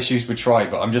people had issues with Try,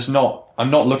 but I'm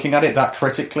not looking at it that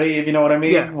critically. If you know what I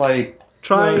mean. Yeah.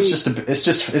 Try. It's just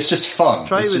fun.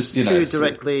 Try it's was just, too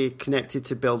directly connected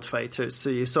to Build Fighters, so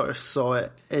you sort of saw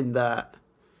it in that.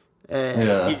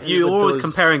 You're always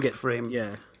comparing it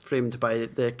framed by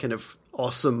the kind of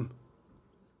awesome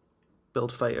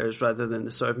Build Fighters rather than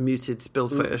the sort of muted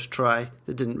Build Fighters Try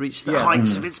that didn't reach the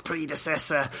heights of its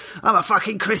predecessor. I'm a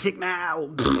fucking critic now.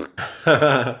 Is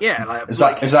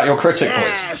that your critic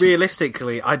voice?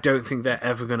 Realistically, I don't think they're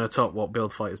ever going to top what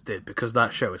Build Fighters did because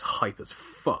that show is hype as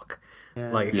fuck.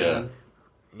 Yeah.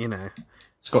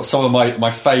 It's got some of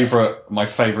my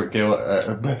favourite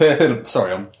guild.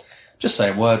 Sorry, I'm just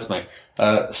saying words, mate.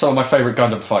 Some of my favourite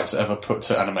Gundam fights ever put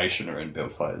to animation are in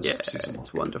Build Fighters. Yeah,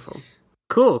 it's wonderful.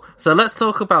 Cool. So let's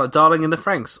talk about Darling in the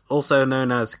Franxx, also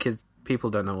known as people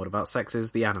don't know what about sex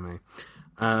is the anime.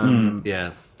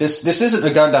 Yeah. This isn't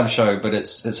a Gundam show, but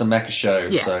it's a mecha show.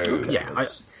 Yeah. So okay.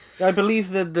 I believe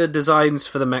that the designs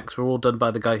for the mechs were all done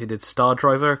by the guy who did Star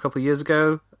Driver a couple of years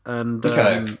ago, and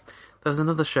there was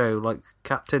another show like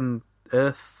Captain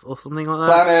Earth or something like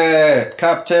that.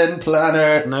 Captain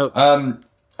Planet. No.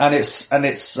 And it's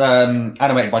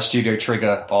animated by Studio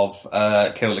Trigger of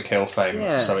Kill la Kill fame.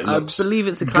 Yeah, so it looks I believe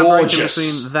it's a collaboration gorgeous.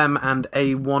 between them and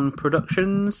A1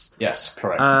 Productions. Yes,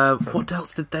 correct. What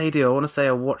else did they do? I want to say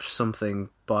I watched something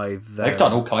by them. They've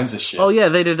done all kinds of shit. Oh yeah,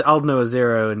 they did I'll Know a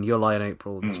Zero and Your Lie in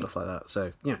April and stuff like that.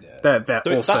 So they're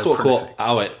so also that's what prolific. caught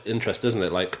our interest, isn't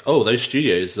it? Like, those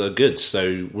studios are good,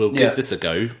 so we'll give this a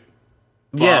go.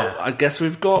 But I guess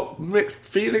we've got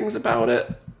mixed feelings about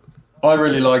it. I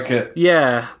really like it.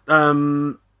 Yeah, I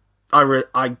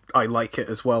like it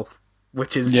as well.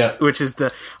 Which is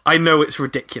the I know it's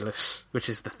ridiculous, which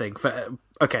is the thing. But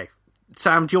okay,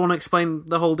 Sam, do you want to explain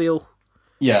the whole deal?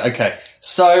 Yeah, okay.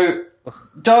 So,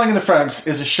 Darling in the Franxx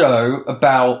is a show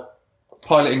about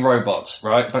piloting robots,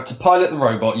 right? But to pilot the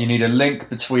robot, you need a link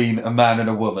between a man and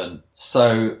a woman.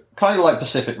 So, kind of like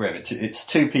Pacific Rim, it's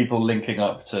two people linking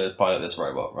up to pilot this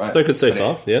robot, right? So good so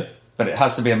far, yeah. But it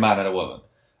has to be a man and a woman.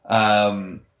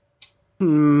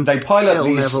 They pilot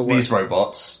these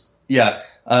robots. Yeah.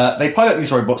 They pilot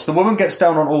these robots. The woman gets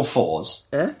down on all fours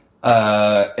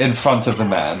in front of the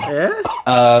man.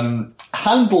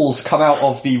 Handles come out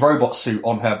of the robot suit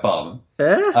on her bum.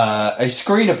 A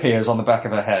screen appears on the back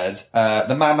of her head.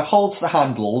 The man holds the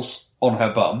handles on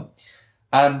her bum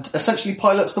and essentially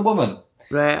pilots the woman.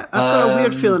 Right. I've got a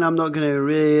weird feeling I'm not going to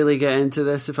really get into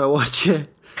this if I watch it.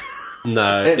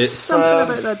 No, it's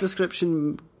something about that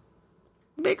description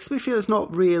makes me feel it's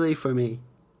not really for me.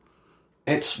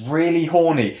 It's really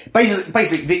horny.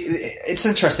 Basically, it's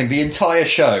interesting. The entire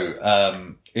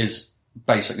show is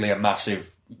basically a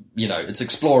massive, it's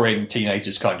exploring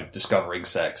teenagers kind of discovering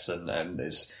sex and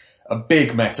is a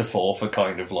big metaphor for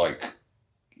kind of like,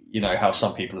 how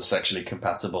some people are sexually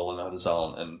compatible and others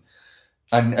aren't.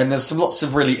 And there's some lots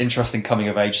of really interesting coming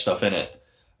of age stuff in it.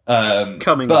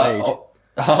 Coming of age.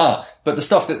 But the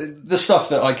stuff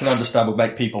that I can understand would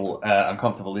make people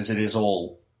uncomfortable is it is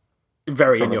all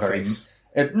very in your face.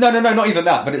 No, not even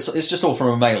that. But it's just all from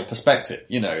a male perspective.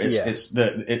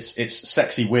 It's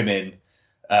sexy women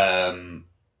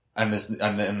And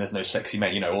there's no sexy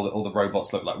men. You know, all the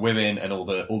robots look like women, and all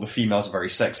the females are very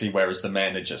sexy, whereas the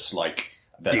men are just like,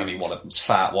 I mean, one of them's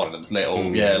fat, one of them's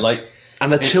little. Yeah, like,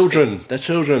 and they're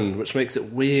children, which makes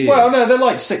it weird. Well, no, they're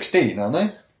like 16, aren't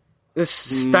they? This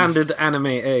standard anime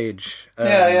age.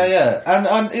 Yeah.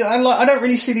 And like, I don't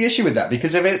really see the issue with that,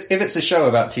 because if it's a show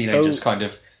about teenagers kind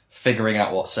of figuring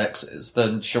out what sex is,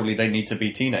 then surely they need to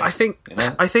be teenagers. I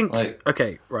think. Like,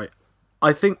 okay, right.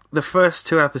 I think the first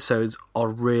 2 episodes are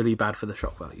really bad for the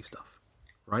shock value stuff,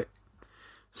 right?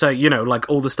 So, you know, like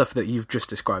all the stuff that you've just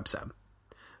described, Sam.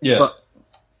 Yeah. But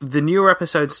the newer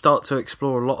episodes start to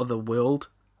explore a lot of the world,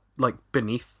 like,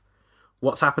 beneath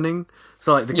what's happening.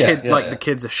 So, like, the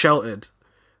kids are sheltered.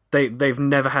 They've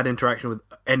never had interaction with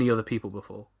any other people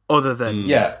before, other than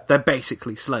they're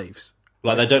basically slaves.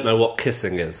 Like, they don't know what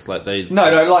kissing is. Like, they... No,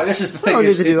 like, this is the thing.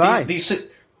 Neither do I.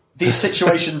 These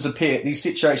situations appear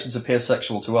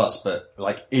sexual to us, but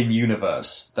like in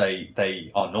universe,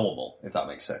 they are normal. If that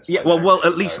makes sense. Yeah, like, well,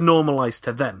 at least normalized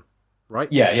to them, right?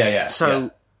 Yeah.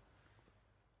 So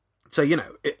you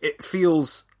know, it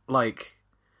feels like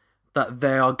that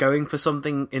they are going for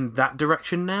something in that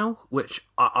direction now, which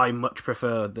I much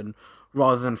prefer than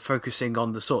rather than focusing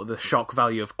on the sort of the shock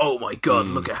value of, oh my god,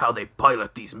 look at how they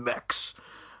pilot these mechs,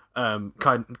 kind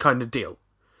of deal.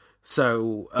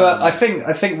 So, but I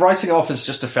think writing it off as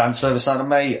just a fan service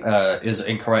anime is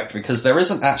incorrect, because there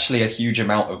isn't actually a huge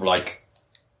amount of like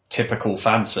typical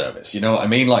fan service. You know what I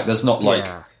mean? Like, there's not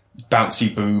like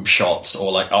bouncy boob shots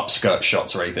or like upskirt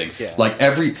shots or anything. Yeah. Like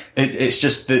it's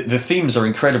just the themes are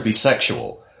incredibly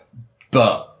sexual,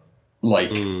 but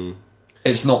like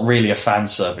it's not really a fan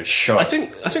service show. I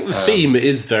think the theme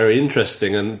is very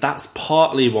interesting, and that's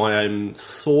partly why I'm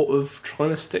sort of trying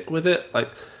to stick with it. Like.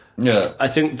 Yeah, I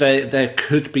think there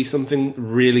could be something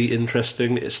really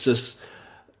interesting. It's just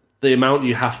the amount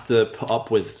you have to put up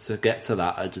with to get to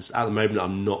that. At the moment,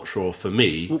 I'm not sure. For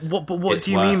me, what do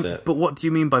you mean? It. But what do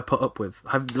you mean by put up with?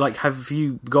 Have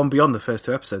you gone beyond the first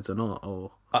 2 episodes or not?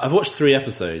 Or I've watched 3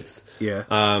 episodes. Yeah,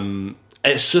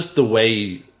 it's just the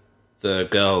way the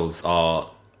girls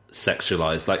are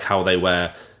sexualized, like how they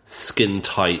wear skin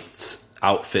tight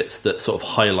outfits that sort of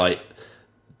highlight.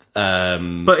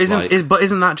 But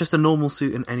isn't that just a normal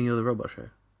suit in any other robot show?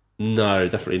 No,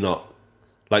 definitely not.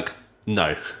 Like,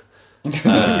 no.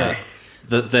 Okay.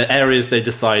 The areas they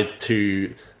decide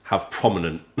to have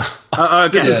prominent.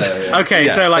 Okay.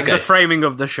 So like the framing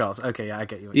of the shots. Okay, I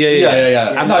get you.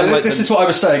 Yeah. And this is what I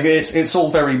was saying. It's all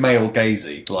very male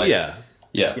gazy. Like,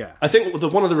 yeah. I think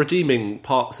one of the redeeming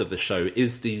parts of the show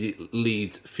is the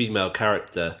lead female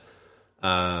character.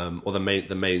 Or the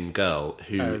main girl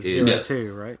who is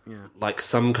 02, right? Yeah, like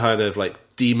some kind of like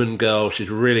demon girl. She's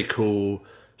really cool.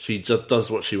 She just does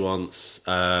what she wants,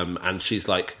 and she's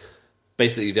like,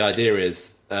 basically the idea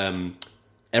is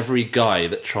every guy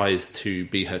that tries to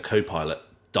be her co-pilot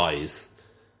dies.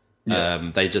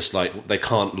 They just they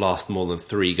can't last more than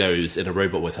 3 goes in a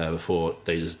robot with her before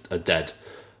they just are dead.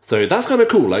 So that's kind of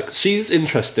cool. Like, she's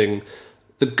interesting.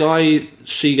 The guy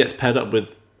she gets paired up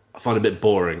with, I find a bit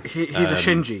boring. He's a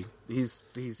Shinji. He's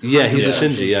a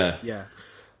Shinji. Yeah.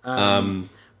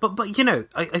 But you know,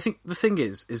 I think the thing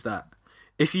is that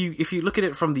if you look at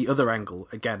it from the other angle,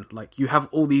 again, like, you have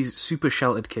all these super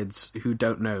sheltered kids who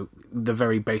don't know the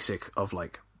very basic of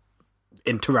like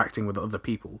interacting with other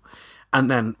people, and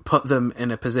then put them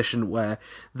in a position where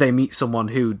they meet someone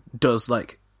who does,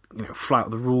 like, you know,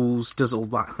 flout the rules, does all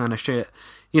that kind of shit.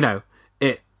 You know,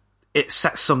 it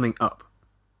sets something up,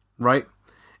 right?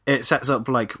 It sets up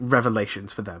like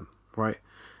revelations for them, right?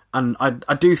 And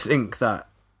I do think that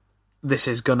this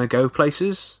is gonna go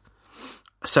places.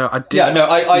 So I do. Yeah, no,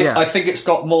 I think it's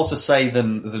got more to say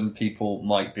than people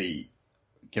might be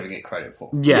giving it credit for.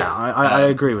 Yeah, I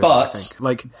agree with that. I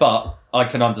think. But I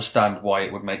can understand why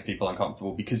it would make people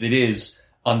uncomfortable, because it is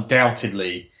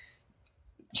undoubtedly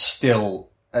still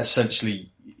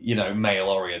essentially, you know, male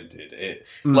oriented.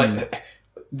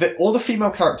 All the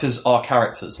female characters are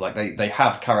characters. Like, they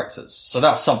have characters, so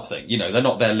that's something. You know, they're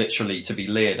not there literally to be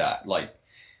leered at. Like,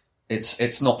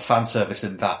 it's not fan service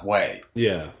in that way.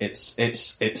 Yeah, it's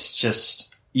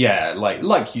just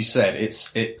like you said,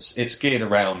 it's geared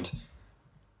around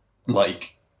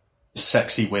like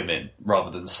sexy women rather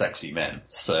than sexy men.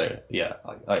 So yeah,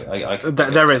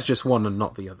 there is just one and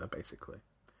not the other, basically.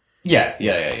 Yeah.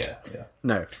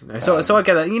 No. So I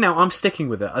get it. You know, I'm sticking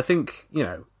with it. I think, you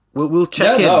know, we'll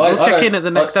check in. We'll check in at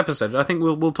the next episode. I think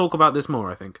we'll talk about this more.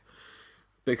 I think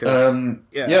because I'm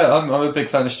a big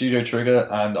fan of Studio Trigger,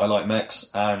 and I like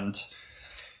mechs, and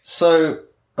so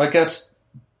I guess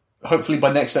hopefully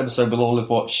by next episode we'll all have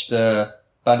watched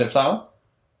Bandit Flower.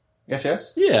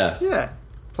 Yes. Yeah. Yeah.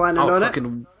 Planning I'll on it?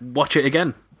 fucking watch it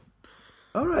again.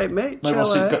 All right, mate. Mobile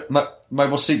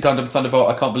Suit Gundam Thunderbolt.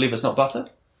 I can't believe it's not butter.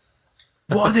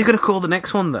 What are they going to call the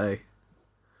next one, though?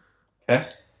 Okay.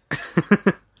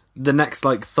 The next,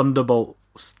 like, Thunderbolt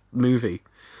movie.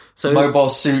 So, Mobile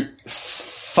Suit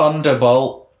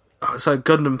Thunderbolt. So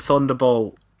Gundam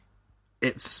Thunderbolt,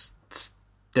 it's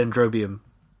Dendrobium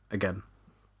again.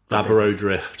 Jaburo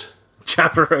Drift.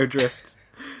 Jaburo Drift.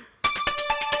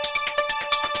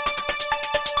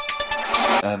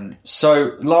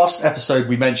 So last episode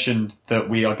we mentioned that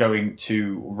we are going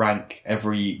to rank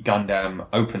every Gundam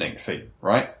opening theme,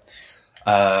 right?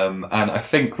 And I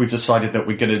think we've decided that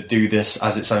we're going to do this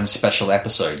as its own special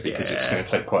episode because it's going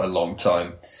to take quite a long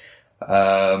time.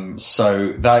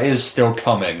 So that is still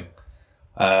coming.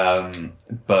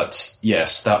 But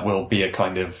yes, that will be a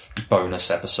kind of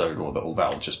bonus episode, or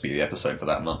that'll just be the episode for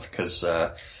that month, because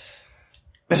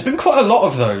there's been quite a lot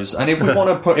of those. And if we want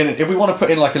to put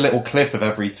in like a little clip of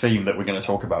every theme that we're going to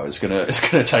talk about, it's gonna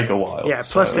take a while. Yeah.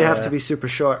 Plus, they have to be super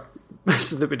short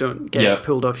so that we don't get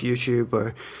pulled off YouTube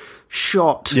or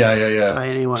shot by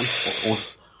anyone. Or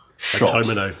Like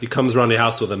Tomino. He comes around your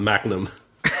house with a magnum.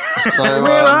 So,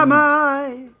 Where am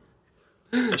I?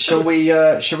 shall we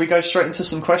go straight into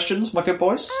some questions, my good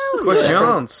boys?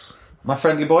 Questions. My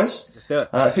friendly boys? Let's do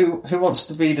it. Who wants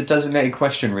to be the designated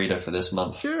question reader for this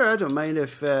month? Sure, I don't mind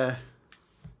if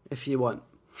you want.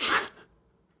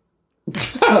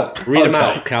 Read them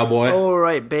out, cowboy. All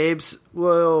right, babes.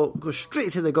 We'll go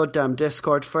straight to the goddamn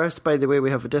Discord first. By the way, we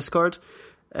have a Discord.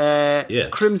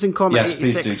 Crimson Comet Yes,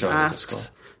 please 86 do join the asks,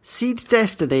 Discord. Seed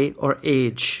Destiny or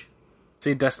Age?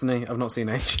 See Destiny. I've not seen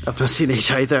Age. I've not seen Age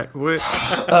either.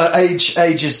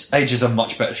 Age is a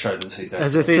much better show than Sea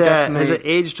Destiny. Has it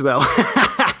aged well?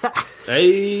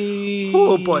 Hey.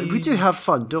 Oh boy, we do have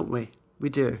fun, don't we? We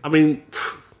do. I mean,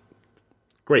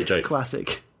 great joke.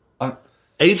 Classic.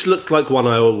 Age looks like one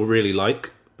I will really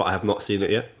like, but I have not seen it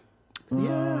yet.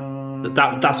 Yeah.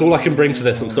 That's all I can bring to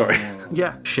this. I'm sorry.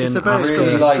 Yeah. Shin It's about Asuka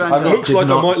really like- I'm not- Looks like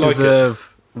I might like it.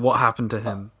 deserve what happened to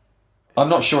him. I'm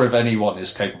not sure if anyone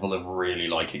is capable of really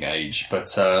liking Age, but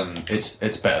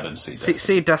it's better than Sea Destiny.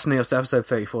 See Destiny up to episode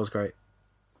 34 is great.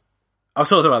 I've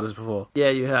talked about this before. Yeah,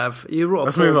 you have. You wrote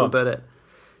Let's a move poem on. about it.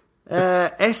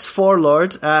 S4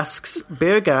 Lord asks,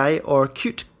 Bear Guy or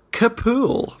Cute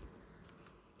Kapool?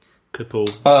 Couple.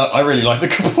 I really like the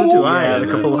Kapool. So do I. Yeah, I the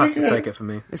really couple like has to take it for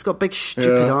me. It's got big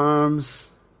stupid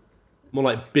arms. More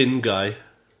like bin guy.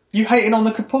 You hating on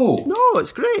the Kapool? No,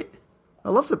 it's great. I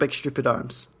love the big stupid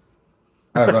arms.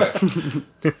 Oh, right.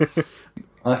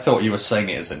 I thought you were saying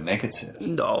it as a negative.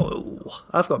 No,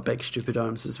 I've got big stupid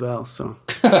arms as well, so...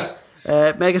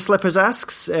 Mega Slippers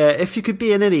asks, if you could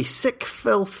be in any sick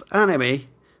filth anime,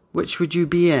 which would you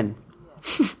be in?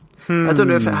 I don't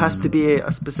know if it has to be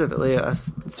specifically a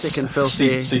sick and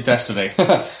filthy... See Destiny.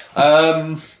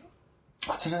 I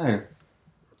don't know.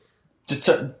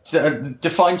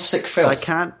 Define sick filth. I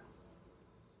can't.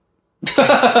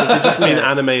 Does it just mean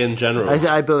anime in general?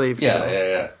 I believe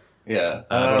so.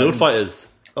 Yeah. Build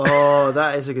Fighters. Oh,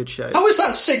 that is a good shout. How is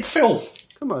that sick filth?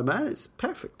 Come on, man, it's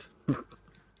perfect.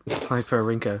 Hyper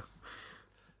Rinko.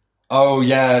 Oh,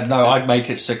 yeah, no, I'd make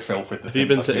it sick filth with the Have you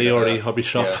been to Iori Hobby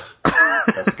Shop? Yeah.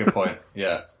 That's a good point.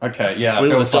 Yeah. Okay, yeah, Wheel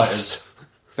Build of Fighters. Dust.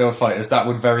 Build Fighters, that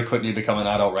would very quickly become an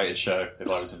adult rated show if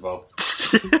I was involved.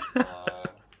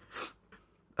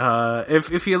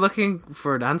 If you're looking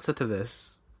for an answer to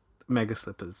this, Mega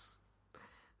Slippers,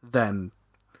 then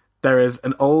there is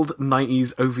an old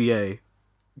 90s OVA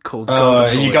called Golden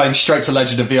Are Boy. you going straight to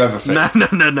Legend of the Overfit?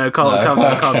 No,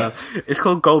 calm down. It's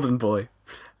called Golden Boy.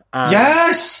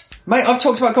 Yes! Mate, I've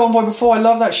talked about Golden Boy before. I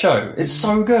love that show. It's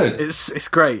so good. It's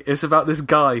great. It's about this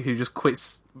guy who just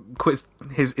quits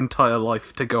his entire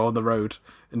life to go on the road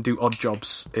and do odd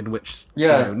jobs in which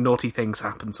naughty things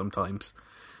happen sometimes.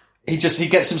 He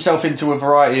gets himself into a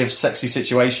variety of sexy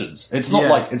situations. It's not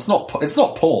like it's not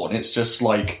porn. It's just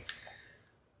like,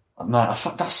 man,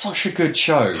 that's such a good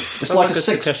show. It's like a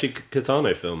six. Takeshi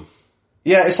Kitano film.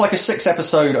 Yeah, it's like a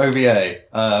 6-episode OVA,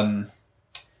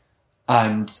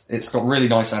 and it's got really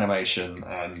nice animation,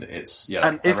 and it's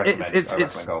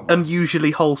it's unusually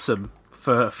wholesome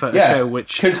for a show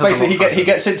which because basically he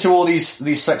gets into all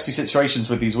these sexy situations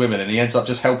with these women, and he ends up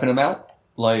just helping them out.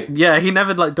 Like, yeah, he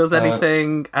never does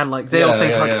anything, and they all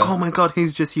think yeah. oh my god,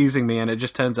 he's just using me, and it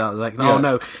just turns out oh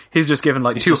no, he's just given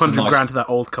like 200 grand to that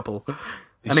old couple,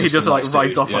 and he just like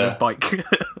rides off on his bike,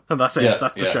 and that's it.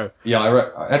 That's the show.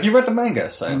 Yeah, have you read the manga?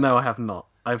 Sam? No, I have not.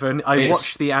 I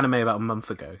watched the anime about a month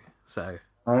ago. So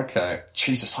okay,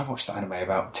 Jesus, I watched the anime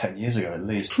about 10 years ago at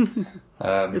least.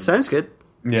 It sounds good.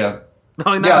 Yeah,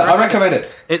 I I recommend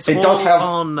it. It does have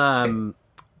on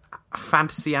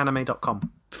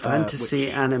fantasyanime.com.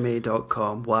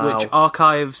 Fantasyanime.com. Wow. Which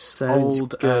archives Sounds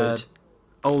old good.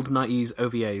 old 90s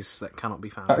OVAs that cannot be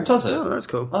found. Oh, does it? Oh, that's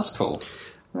cool. That's cool.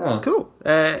 Yeah. Cool.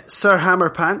 Sir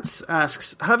Hammerpants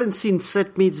asks, having seen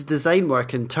Sid Mead's design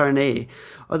work in Turn A,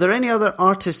 are there any other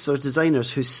artists or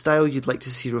designers whose style you'd like to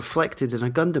see reflected in a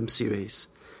Gundam series?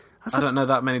 I don't know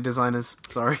that many designers,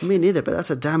 sorry. Me neither, but that's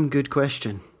a damn good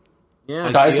question. Yeah,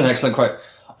 That is an excellent quote.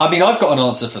 I mean, I've got an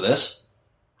answer for this.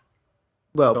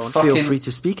 Well, on. feel Fucking- free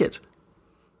to speak it.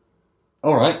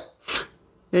 All right.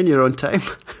 In your own time.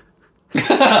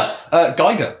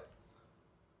 Geiger.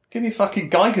 Give me fucking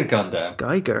Geiger Gundam.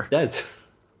 Geiger. Dead.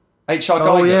 H.R.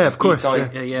 Geiger. Oh, yeah, of course,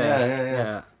 Guy-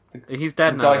 yeah. He's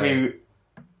dead The now. guy though. who...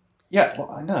 Yeah,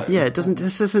 well, I know. Yeah,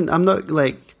 this isn't, I'm not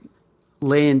like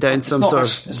laying down It's some not sort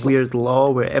actually- of it's weird law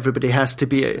where everybody has to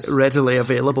be readily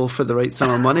available for the right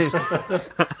sum of money.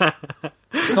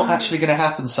 It's not actually going to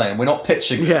happen, Sam. We're not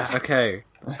pitching Yeah. this. Okay.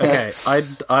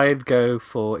 I'd go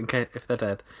for, if they're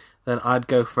dead, then I'd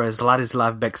go for a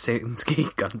Zlatislav Beksinski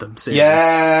Gundam series.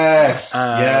 Yes.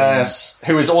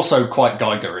 Who is also quite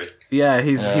Geigery. Yeah,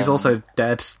 he's also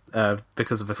dead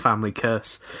because of a family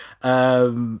curse.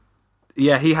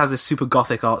 Yeah, he has this super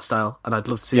gothic art style, and I'd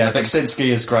love to see Yeah, like, a Beksinski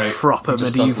is great. proper He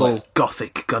just medieval does, like-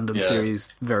 gothic Gundam Yeah. series.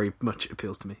 Very much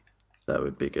appeals to me. That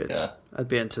would be good. Yeah. I'd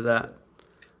be into that.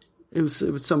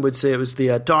 Some would say it was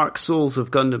the Dark Souls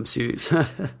of Gundam series. Oh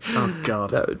god.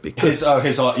 That would be good. His art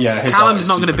Callum's is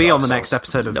not going to super be on Dark the next Souls.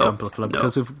 episode of No, Gunpla Club no.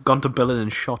 because of Gunter Billen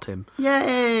and shot him.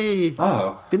 Yay!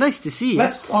 Oh. Be nice to see you.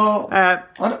 Let's... Moving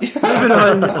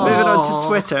on to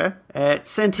Twitter,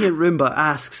 Sentient Roomba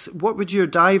asks, what would your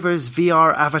diver's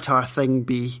VR avatar thing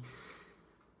be?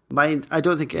 Mine, I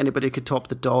don't think anybody could top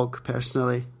the dog,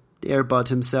 personally. The Airbud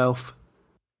himself.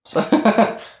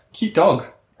 Cute dog.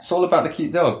 It's all about the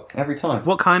cute dog, every time.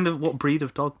 What breed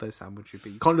of dog though, Sam, would you be?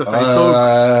 You can't just say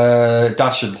dog.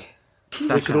 Dachshund.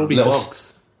 We could all be Little-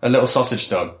 dogs. A little sausage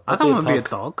dog. I don't be a want to be a pug.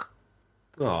 dog.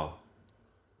 Oh.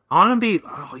 I want to be.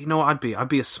 Oh, you know what I'd be? I'd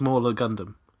be a smaller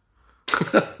Gundam.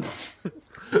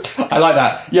 I like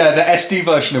that. Yeah, the SD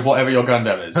version of whatever your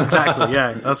Gundam is. Exactly.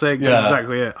 Yeah, that's saying Yeah.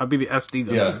 exactly it. I'd be the SD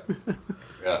Gundam. Yeah.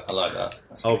 Yeah, I like that.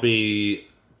 That's I'll be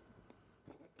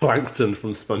Plankton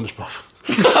from SpongeBob.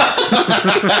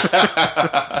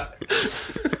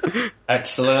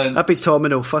 excellent. I'd be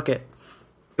Tomino, fuck it.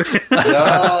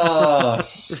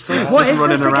 Yes. It's like, what is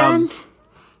running this around.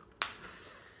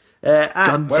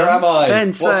 again? Where am I? Ben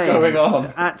What's Stein, going on?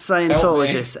 At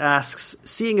Scientologist asks,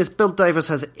 seeing as Build Divers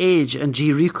has Age and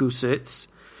Jiriku suits,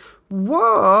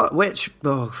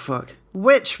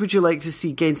 which would you like to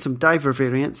see gain some diver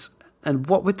variants, and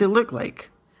what would they look like?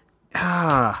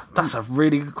 Ah, that's a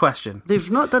really good question.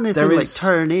 They've not done anything There like is-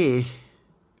 Turn A,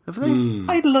 have they?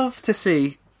 I'd love to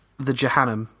see the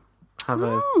Jahannam have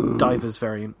a divers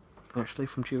variant, actually,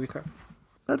 from Jericho.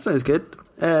 That sounds good.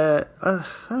 I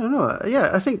don't know.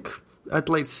 Yeah, I think I'd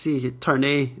like to see Turn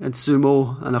A and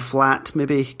Sumo and a flat,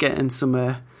 maybe getting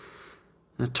some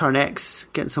Turn X,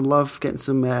 getting some love, getting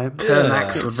some Turn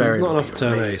X There's would very not enough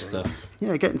Turn A amazing. stuff.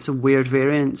 yeah, getting some weird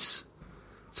variants,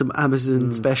 some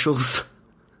Amazon specials.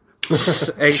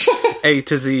 A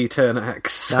to Z Turn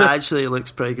X. That actually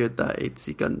looks pretty good. That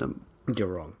 8Z Gundam. You're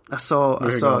wrong. I saw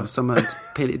on. someone's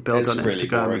painted build It's on really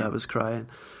Instagram boring. and I was crying.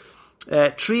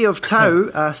 Tree of Tau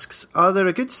asks, are there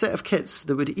a good set of kits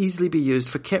that would easily be used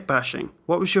for kit bashing?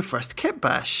 What was your first kit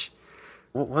bash?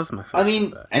 What was my first I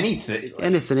mean, one? anything.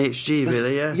 Anything HG,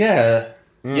 really, yeah.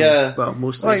 Yeah. Well,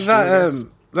 most Like HG, I guess.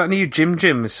 that new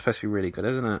Jim is supposed to be really good,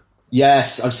 isn't it?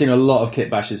 Yes, I've seen a lot of kit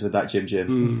bashes with that Jim.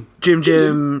 Jim,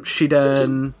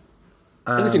 Shiden.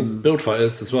 Anything Build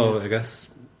Fighters as well, I guess.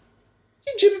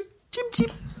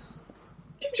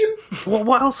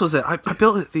 What else was it? I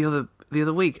built it the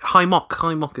other week. High Mock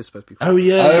is supposed to be. Oh,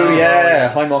 yeah. Oh yeah,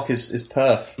 High Mock is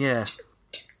perf. Yeah.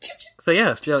 So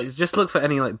yeah, just look for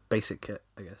any like basic kit,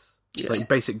 I guess. Like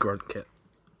basic grunt kit.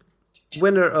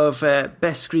 Winner of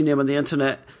best screen name on the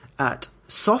internet at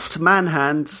Soft Man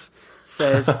Hands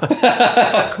says,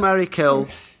 fuck, marry, kill,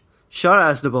 Char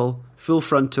Aznable, Full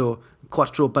Fronto,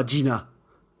 Quattro Bagina.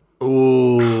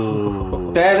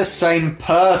 Ooh. They're the same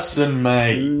person,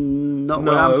 mate. Not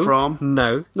where I'm from.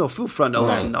 No, No, Full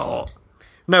Fronto's not.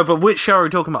 no. But which Char are we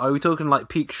talking about? Are we talking like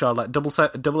peak Char, like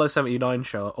 0079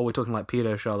 Char, or are we talking like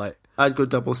pedo Char, like I'd go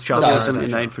double Char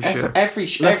 79 for sure. Every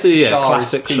Let's do, Char is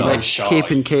classic Pinot Char. Char.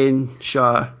 Cape and Cane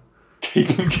Char. Cape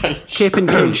and Cane. Cape and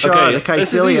Cane Char, Okay, the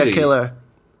this is Caecilia easy. killer.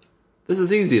 This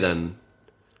is easy then.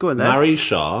 Go on then. Marry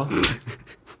Shah,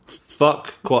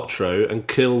 fuck Quattro, and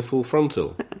kill Full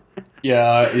Frontal.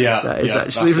 Yeah. That is yeah,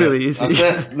 actually that's really it. easy. That's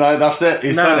it. No, that's it.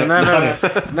 He's done it.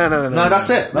 No, No, that's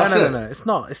it. That's it. No, it's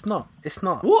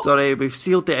not. What? Sorry, we've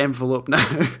sealed the envelope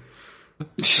now.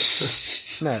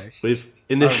 No. We've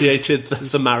initiated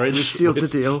the marriage. We've sealed the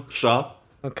with deal. Shah.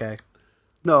 Okay.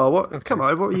 No, what? Come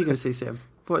on, what were you going to say, Sam?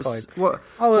 What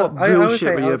Oh, well, what I was bullshit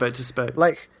saying, were I you was- about to spout?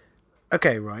 Like,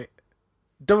 okay, right.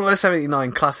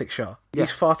 0079 classic Shah. Yeah.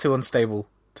 He's far too unstable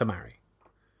to marry.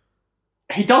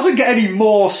 He doesn't get any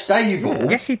more stable.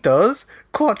 Yeah, he does.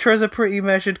 Quattro's a pretty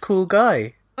measured, cool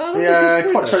guy.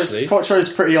 Yeah,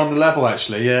 Quattro's pretty on the level,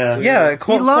 actually. Yeah. Yeah,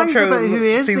 he lies Quattro about who he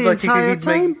is seems the like entire he'd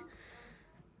make- time.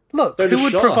 Look, So who does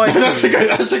would Shah. provide? That's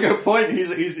a good point.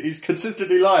 He's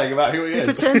consistently lying about who he He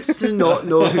is. pretends to not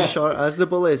know who Shar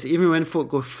Aznavour is, even when folk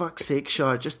go, "Fuck's sake,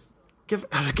 Shar, just give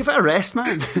it a rest,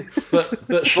 man."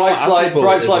 But Shah Bright's like,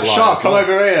 Aznavour is a liar Shark, as come well.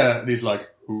 over here. And he's like,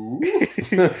 who?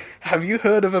 Have you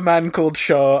heard of a man called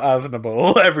Shah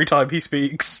Aznavour? Every time he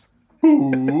speaks.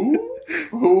 Who?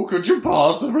 Who could you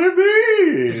possibly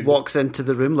be? Just walks into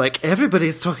the room like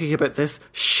everybody's talking about this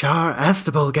Shar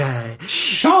Aznavour guy.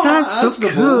 Shah That's so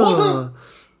Aznavour. cool.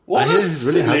 What a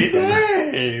is really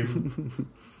silly name.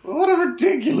 What a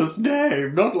ridiculous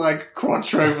name. Not like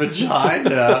Quattro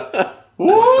Vagina.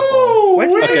 Woo! Where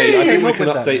did you Okay, I came think we up can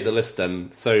with that? update the list then.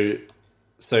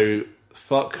 So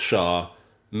fuck Shah,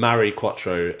 marry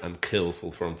Quattro, and kill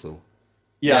Full Frontal.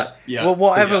 Yeah. Well,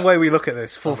 whatever Yeah. way we look at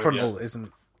this, full yeah. frontal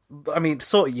isn't. I mean,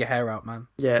 sort your hair out, man.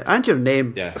 Yeah, and your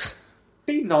name. Yeah.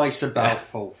 Be nice about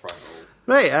full frontal.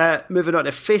 Right, moving on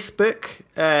to Facebook.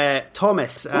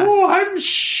 Thomas asks, Oh, I'm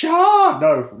Shah.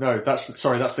 No, that's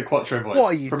the Quattro voice.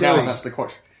 What are you From now doing? on, that's the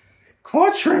Quattro.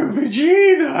 Quattro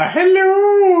Vagina,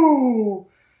 hello.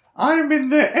 I'm in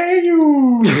the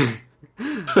AU.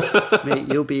 mate,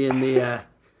 you'll be in the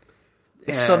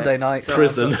It's Sunday night.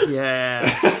 Prison.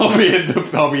 yeah.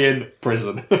 I'll be in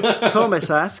prison. Thomas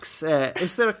asks,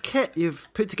 is there a kit you've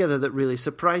put together that really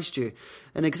surprised you?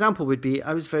 An example would be,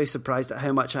 I was very surprised at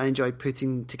how much I enjoyed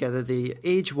putting together the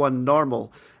Age 1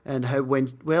 normal and how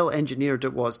well engineered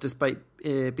it was, despite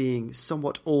being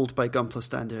somewhat old by Gunpla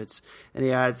standards. And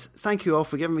he adds, thank you all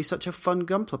for giving me such a fun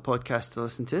Gunpla podcast to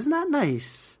listen to. Isn't that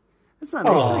nice? Isn't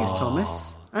that nice? Thanks,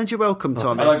 Thomas. And you're welcome,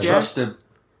 Thomas. I don't yeah? trust him.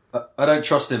 I don't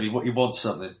trust him. He wants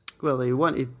something. Well, he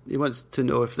wants to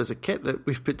know if there's a kit that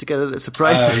we've put together that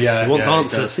surprised us. Yeah, He wants yeah,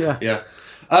 answers. does. Yeah.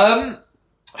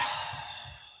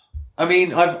 I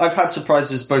mean, I've had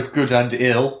surprises both good and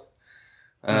ill.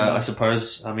 I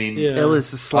suppose. I mean, Yeah. Ill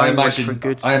is the slang word imagine- for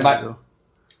good. I imagine- though.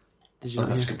 Did you Oh, not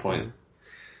that's a hear? good point.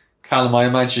 Callum, I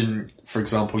imagine, for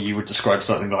example, you would describe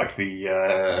something like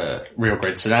the Real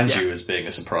Grade Sananju as being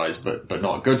a surprise, but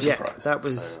not a good Yeah, surprise. that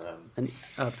was So,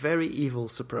 a very evil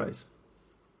surprise.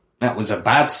 that was a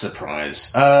bad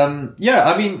surprise. Yeah,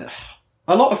 I mean,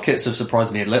 a lot of kits have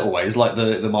surprised me in little ways, like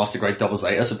the Master Grade Double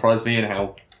Zeta surprised me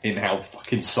in how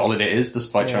fucking solid it is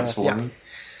despite transforming.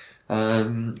 I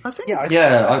think.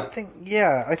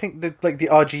 I think the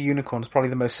RG Unicorn is probably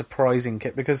the most surprising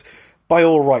kit because by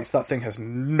all rights that thing has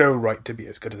no right to be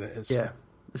as good as it is. Yeah.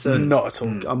 So Not at all.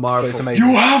 a But marvel. it's amazing.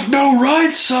 You have no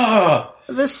right, sir!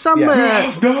 There's some Yeah. You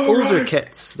have no older right.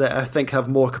 kits that I think have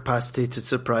more capacity to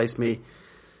surprise me.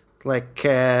 Like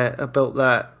I built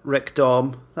that Rick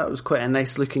Dom. That was quite a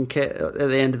nice looking kit. At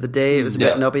the end of the day, it was a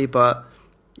bit Yeah. nubby, but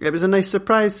it was a nice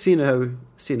surprise seeing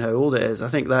how old it is. I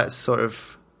think that's sort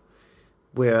of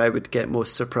where I would get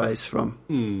most surprise from.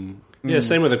 Yeah,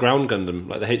 same with the Ground Gundam,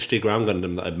 like the HD Ground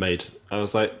Gundam that I'd made. I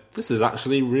was like, this is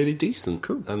actually really decent.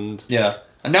 Cool. And Yeah.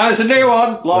 And now there's a new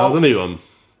one! that was a new one.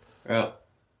 Yeah.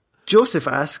 Joseph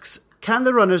asks, can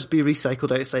the runners be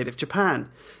recycled outside of Japan?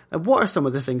 And what are some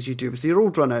of the things you do with your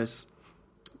old runners?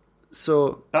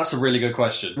 So, That's a really good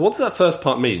question. What's that first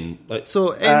part mean? Like,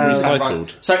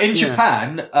 recycled? So in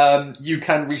Japan, you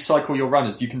can recycle your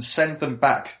runners. You can send them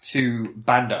back to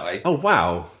Bandai, Oh,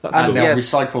 wow. That's and cool. they'll yeah.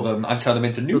 recycle them and turn them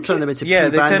into new we'll turn them kits. into Yeah,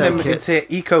 Blue they turn Bandai them kits. into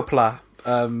Ecopla,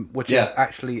 which is Yeah.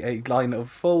 actually a line of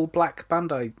full black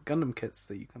Bandai Gundam kits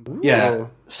that you can buy. Yeah.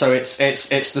 So it's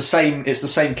the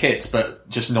same kits, but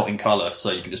just not in color.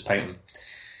 So you can just paint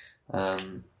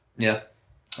them. Yeah.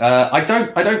 I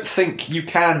don't think you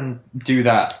can do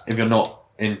that if you're not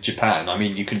in Japan. I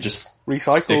mean, you can just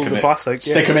Recycle stick 'em the in- plastic,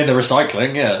 stick them in the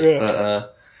recycling. Yeah.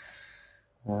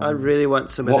 But, I really want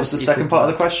some of what was this the second part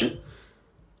of the question?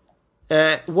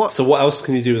 What? So what else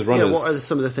can you do with Yeah, runners? what are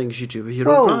some of the things you do with your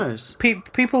old Well, runners?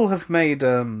 people have made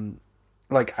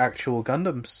like actual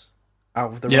Gundams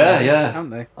out of the Yeah, runners, yeah. haven't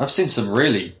they? I've seen some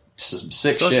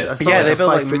sick So I shit. saw Yeah, like they a built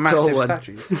like 5 foot tall massive one.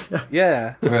 statues.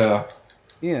 Yeah, Yeah.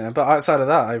 yeah. But outside of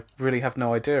that, I really have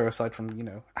no idea aside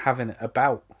from having it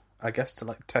about I guess, to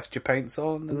like test your paints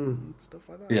on and stuff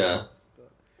like that. Yeah.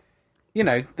 But, you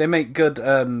know, they make good,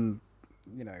 little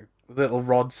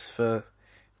rods for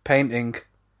painting.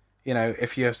 You know,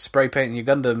 if you're spray painting your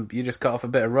Gundam, you just cut off a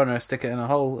bit of runner, stick it in a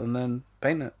hole, and then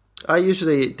paint it. I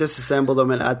usually disassemble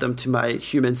them and add them to my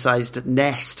human-sized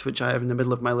nest, which I have in the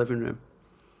middle of my living room.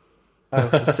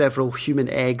 Several human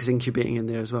eggs incubating in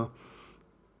there as well.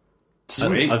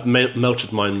 Sweet. I've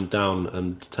melted mine down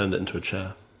and turned it into a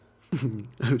chair.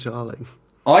 Oh, darling.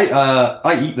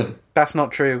 I eat them. That's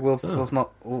not true.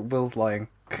 Will's lying.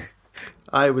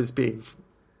 I was being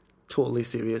totally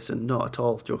serious and not at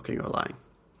all joking or lying.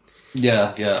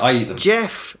 Yeah, I eat them.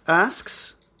 Jeff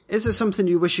asks, is there something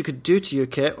you wish you could do to your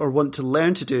kit or want to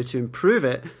learn to do to improve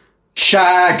it?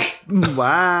 Shag!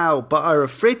 Wow, but are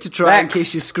afraid to try Next. in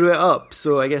case you screw it up.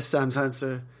 So I guess Sam's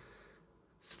answer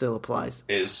still applies.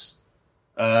 There's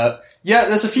a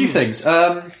few things.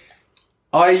 I've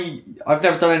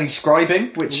never done any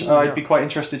scribing, which I'd be quite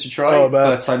interested to try. Oh, man.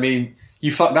 But I mean,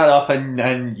 you fucked that up,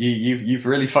 and you've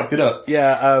really fucked it up.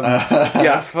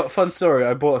 Yeah, fun story.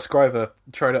 I bought a Scriver,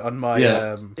 tried it on my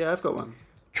Yeah. Yeah, I've got one.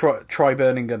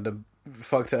 Tri-burning Gundam.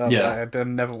 Fucked it up. Yeah. I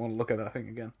never want to look at that thing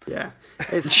again. Yeah,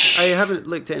 I haven't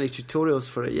looked at any tutorials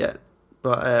for it yet,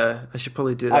 but I should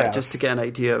probably do that just to get an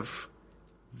idea of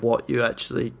what you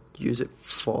actually use it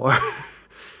for.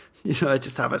 I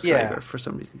just have a scriber for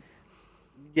some reason.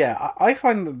 Yeah, I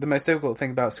find the most difficult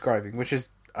thing about scribing, which is,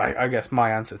 I guess,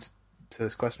 my answer to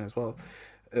this question as well,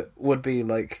 would be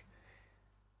like,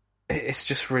 it's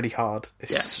just really hard.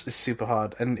 It's super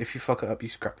hard, and if you fuck it up, you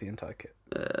scrap the entire kit.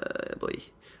 Boy.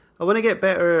 I want to get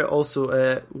better also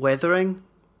at weathering.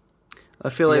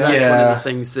 I feel like that's one of the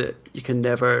things that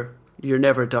you're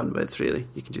never done with, really.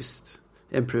 You can just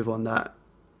improve on that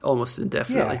almost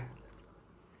indefinitely. Yeah.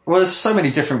 Well, there's so many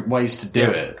different ways to do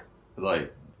it.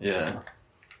 Like, yeah.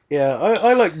 Yeah,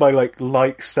 I like my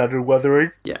light standard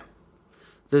weathering. Yeah.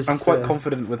 I'm quite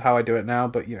confident with how I do it now,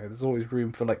 but there's always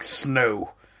room for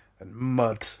snow and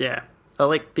mud. Yeah. I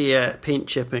like the paint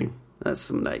chipping. That's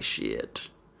some nice shit.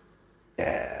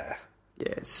 Yeah.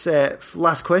 Yes.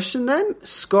 Last question then.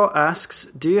 Scott asks,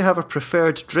 do you have a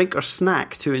preferred drink or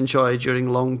snack to enjoy during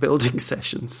long building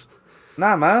sessions?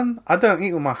 Nah, man. I don't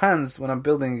eat with my hands when I'm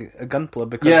building a Gunpla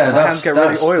because my hands get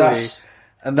really oily.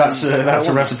 That's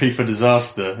a recipe for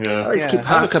disaster. Yeah. I like to keep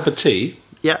Have a cup of tea.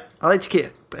 Yeah, I like to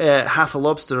keep half a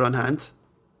lobster on hand.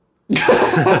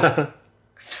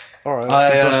 All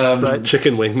right.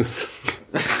 Chicken wings.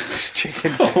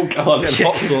 Chicken. Oh god. And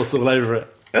hot sauce all over it.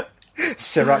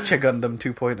 Sriracha Gundam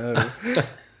 2.0.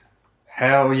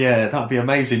 Hell yeah, that'd be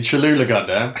amazing. Cholula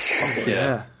Gundam.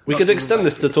 Yeah. We could extend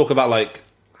this to talk about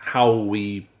how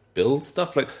we build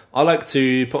stuff. I like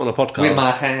to put on a podcast, with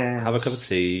my hands, have a cup of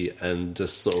tea, and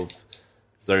just sort of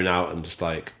zone out and just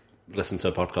listen to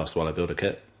a podcast while I build a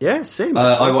kit. Yeah, same.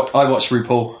 I watch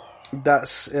RuPaul.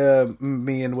 That's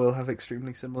me and Will have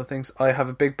extremely similar things. I have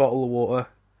a big bottle of water,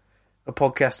 a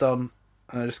podcast on,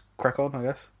 and I just crack on, I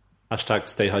guess. Hashtag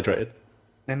stay hydrated.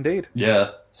 Indeed. Yeah,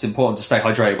 it's important to stay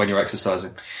hydrated when you're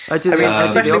exercising. I do.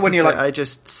 especially when you're I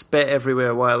just spit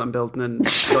everywhere while I'm building and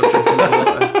not drinking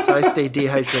water, so I stay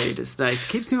dehydrated. It's nice.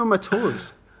 Keeps me on my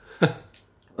toes.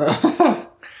 I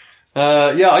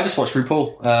just watch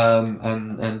RuPaul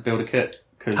and build a kit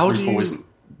because How RuPaul do you is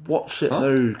watch it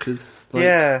though? Because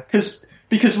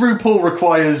because RuPaul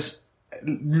requires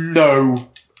no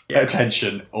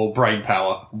attention or brain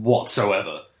power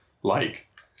whatsoever.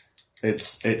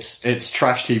 It's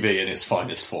trash TV in its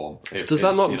finest form. Does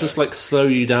that not just slow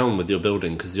you down with your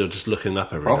building because you're just looking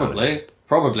up every now and then?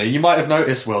 Probably. You might have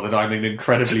noticed, Will, that I'm an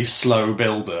incredibly slow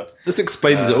builder. This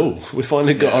explains it all. We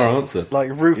finally got our answer.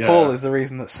 RuPaul is the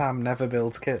reason that Sam never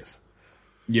builds kits.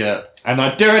 Yeah, and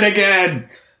I do it again.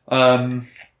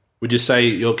 Would you say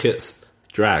your kit's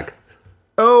drag?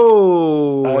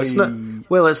 Oh, it's not.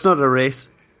 Well, it's not a race.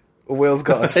 Will's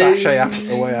got a sachet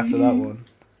away after that one.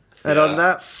 And on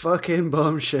that fucking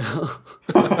bombshell,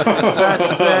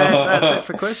 that's it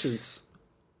for questions.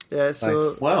 Yeah, so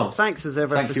Nice. Well, thanks as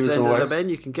ever for you as sending always. them in.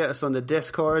 You can get us on the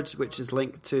Discord, which is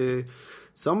linked to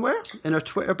somewhere in our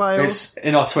Twitter bio. It's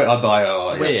in our Twitter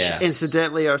bio. Which, Yes.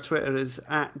 incidentally, our Twitter is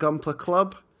at Gunpla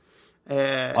Club.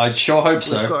 I sure hope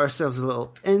so. We've got ourselves a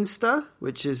little Insta,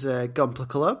 which is Gunpla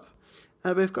Club.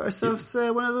 And we've got ourselves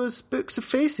one of those books of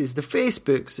faces, the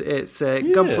Facebooks. It's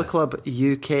Gunpla Club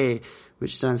UK,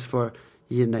 which stands for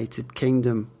United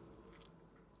Kingdom.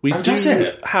 We does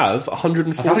it? have That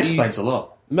 140 explains a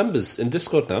lot. members in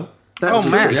Discord now. That's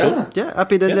man. pretty cool. Yeah, I've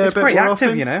been in there It's a bit pretty more active,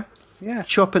 often, Yeah.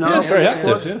 chopping Yeah, off. it's very with the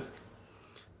active, squad. yeah.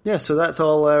 Yeah, so that's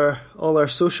all our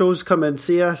socials. Come and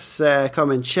see us,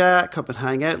 come and chat, come and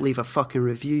hang out, leave a fucking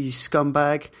review, you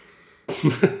scumbag.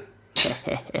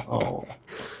 Oh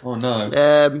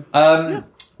no.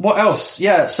 What else?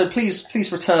 Yeah, so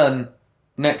please return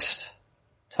next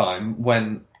time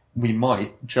when we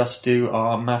might just do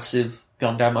our massive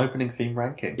Gundam opening theme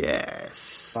ranking.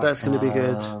 Yes, that's going to be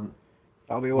good.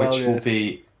 That'll be well which good. will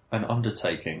be an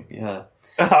undertaking, yeah.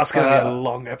 That's going to be a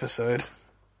long episode.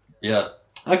 Yeah.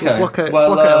 Okay. Block out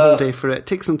a whole day for it.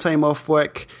 Take some time off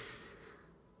work.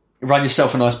 Run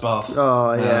yourself a nice bath.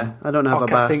 Oh, yeah. I don't have a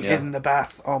bath. In the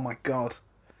bath. Oh, my God.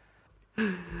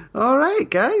 All right,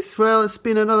 guys. Well, it's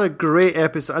been another great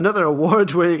episode, another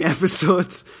award-winning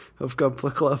episode of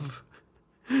Gunpla Club.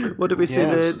 What did we say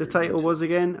the title was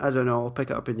again? I don't know. I'll pick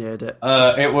it up in the edit.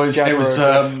 It was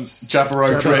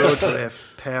Jaburo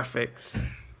Drift. Perfect.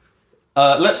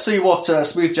 Let's see what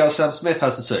Smooth Jazz Sam Smith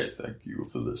has to say. Thank you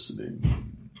for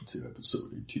listening to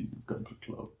episode 18 of Gunpla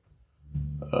Club.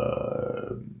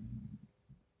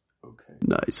 Okay.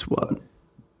 Nice one.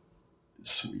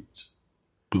 Sweet.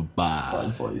 Goodbye. My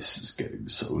voice is getting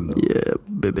so low. Yeah,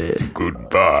 baby.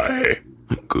 Goodbye.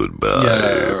 Goodbye.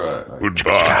 Yeah, right.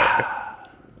 Goodbye.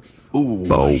 Ooh,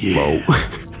 bow.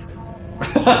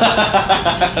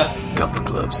 Gunpla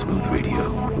Club Smooth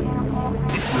Radio.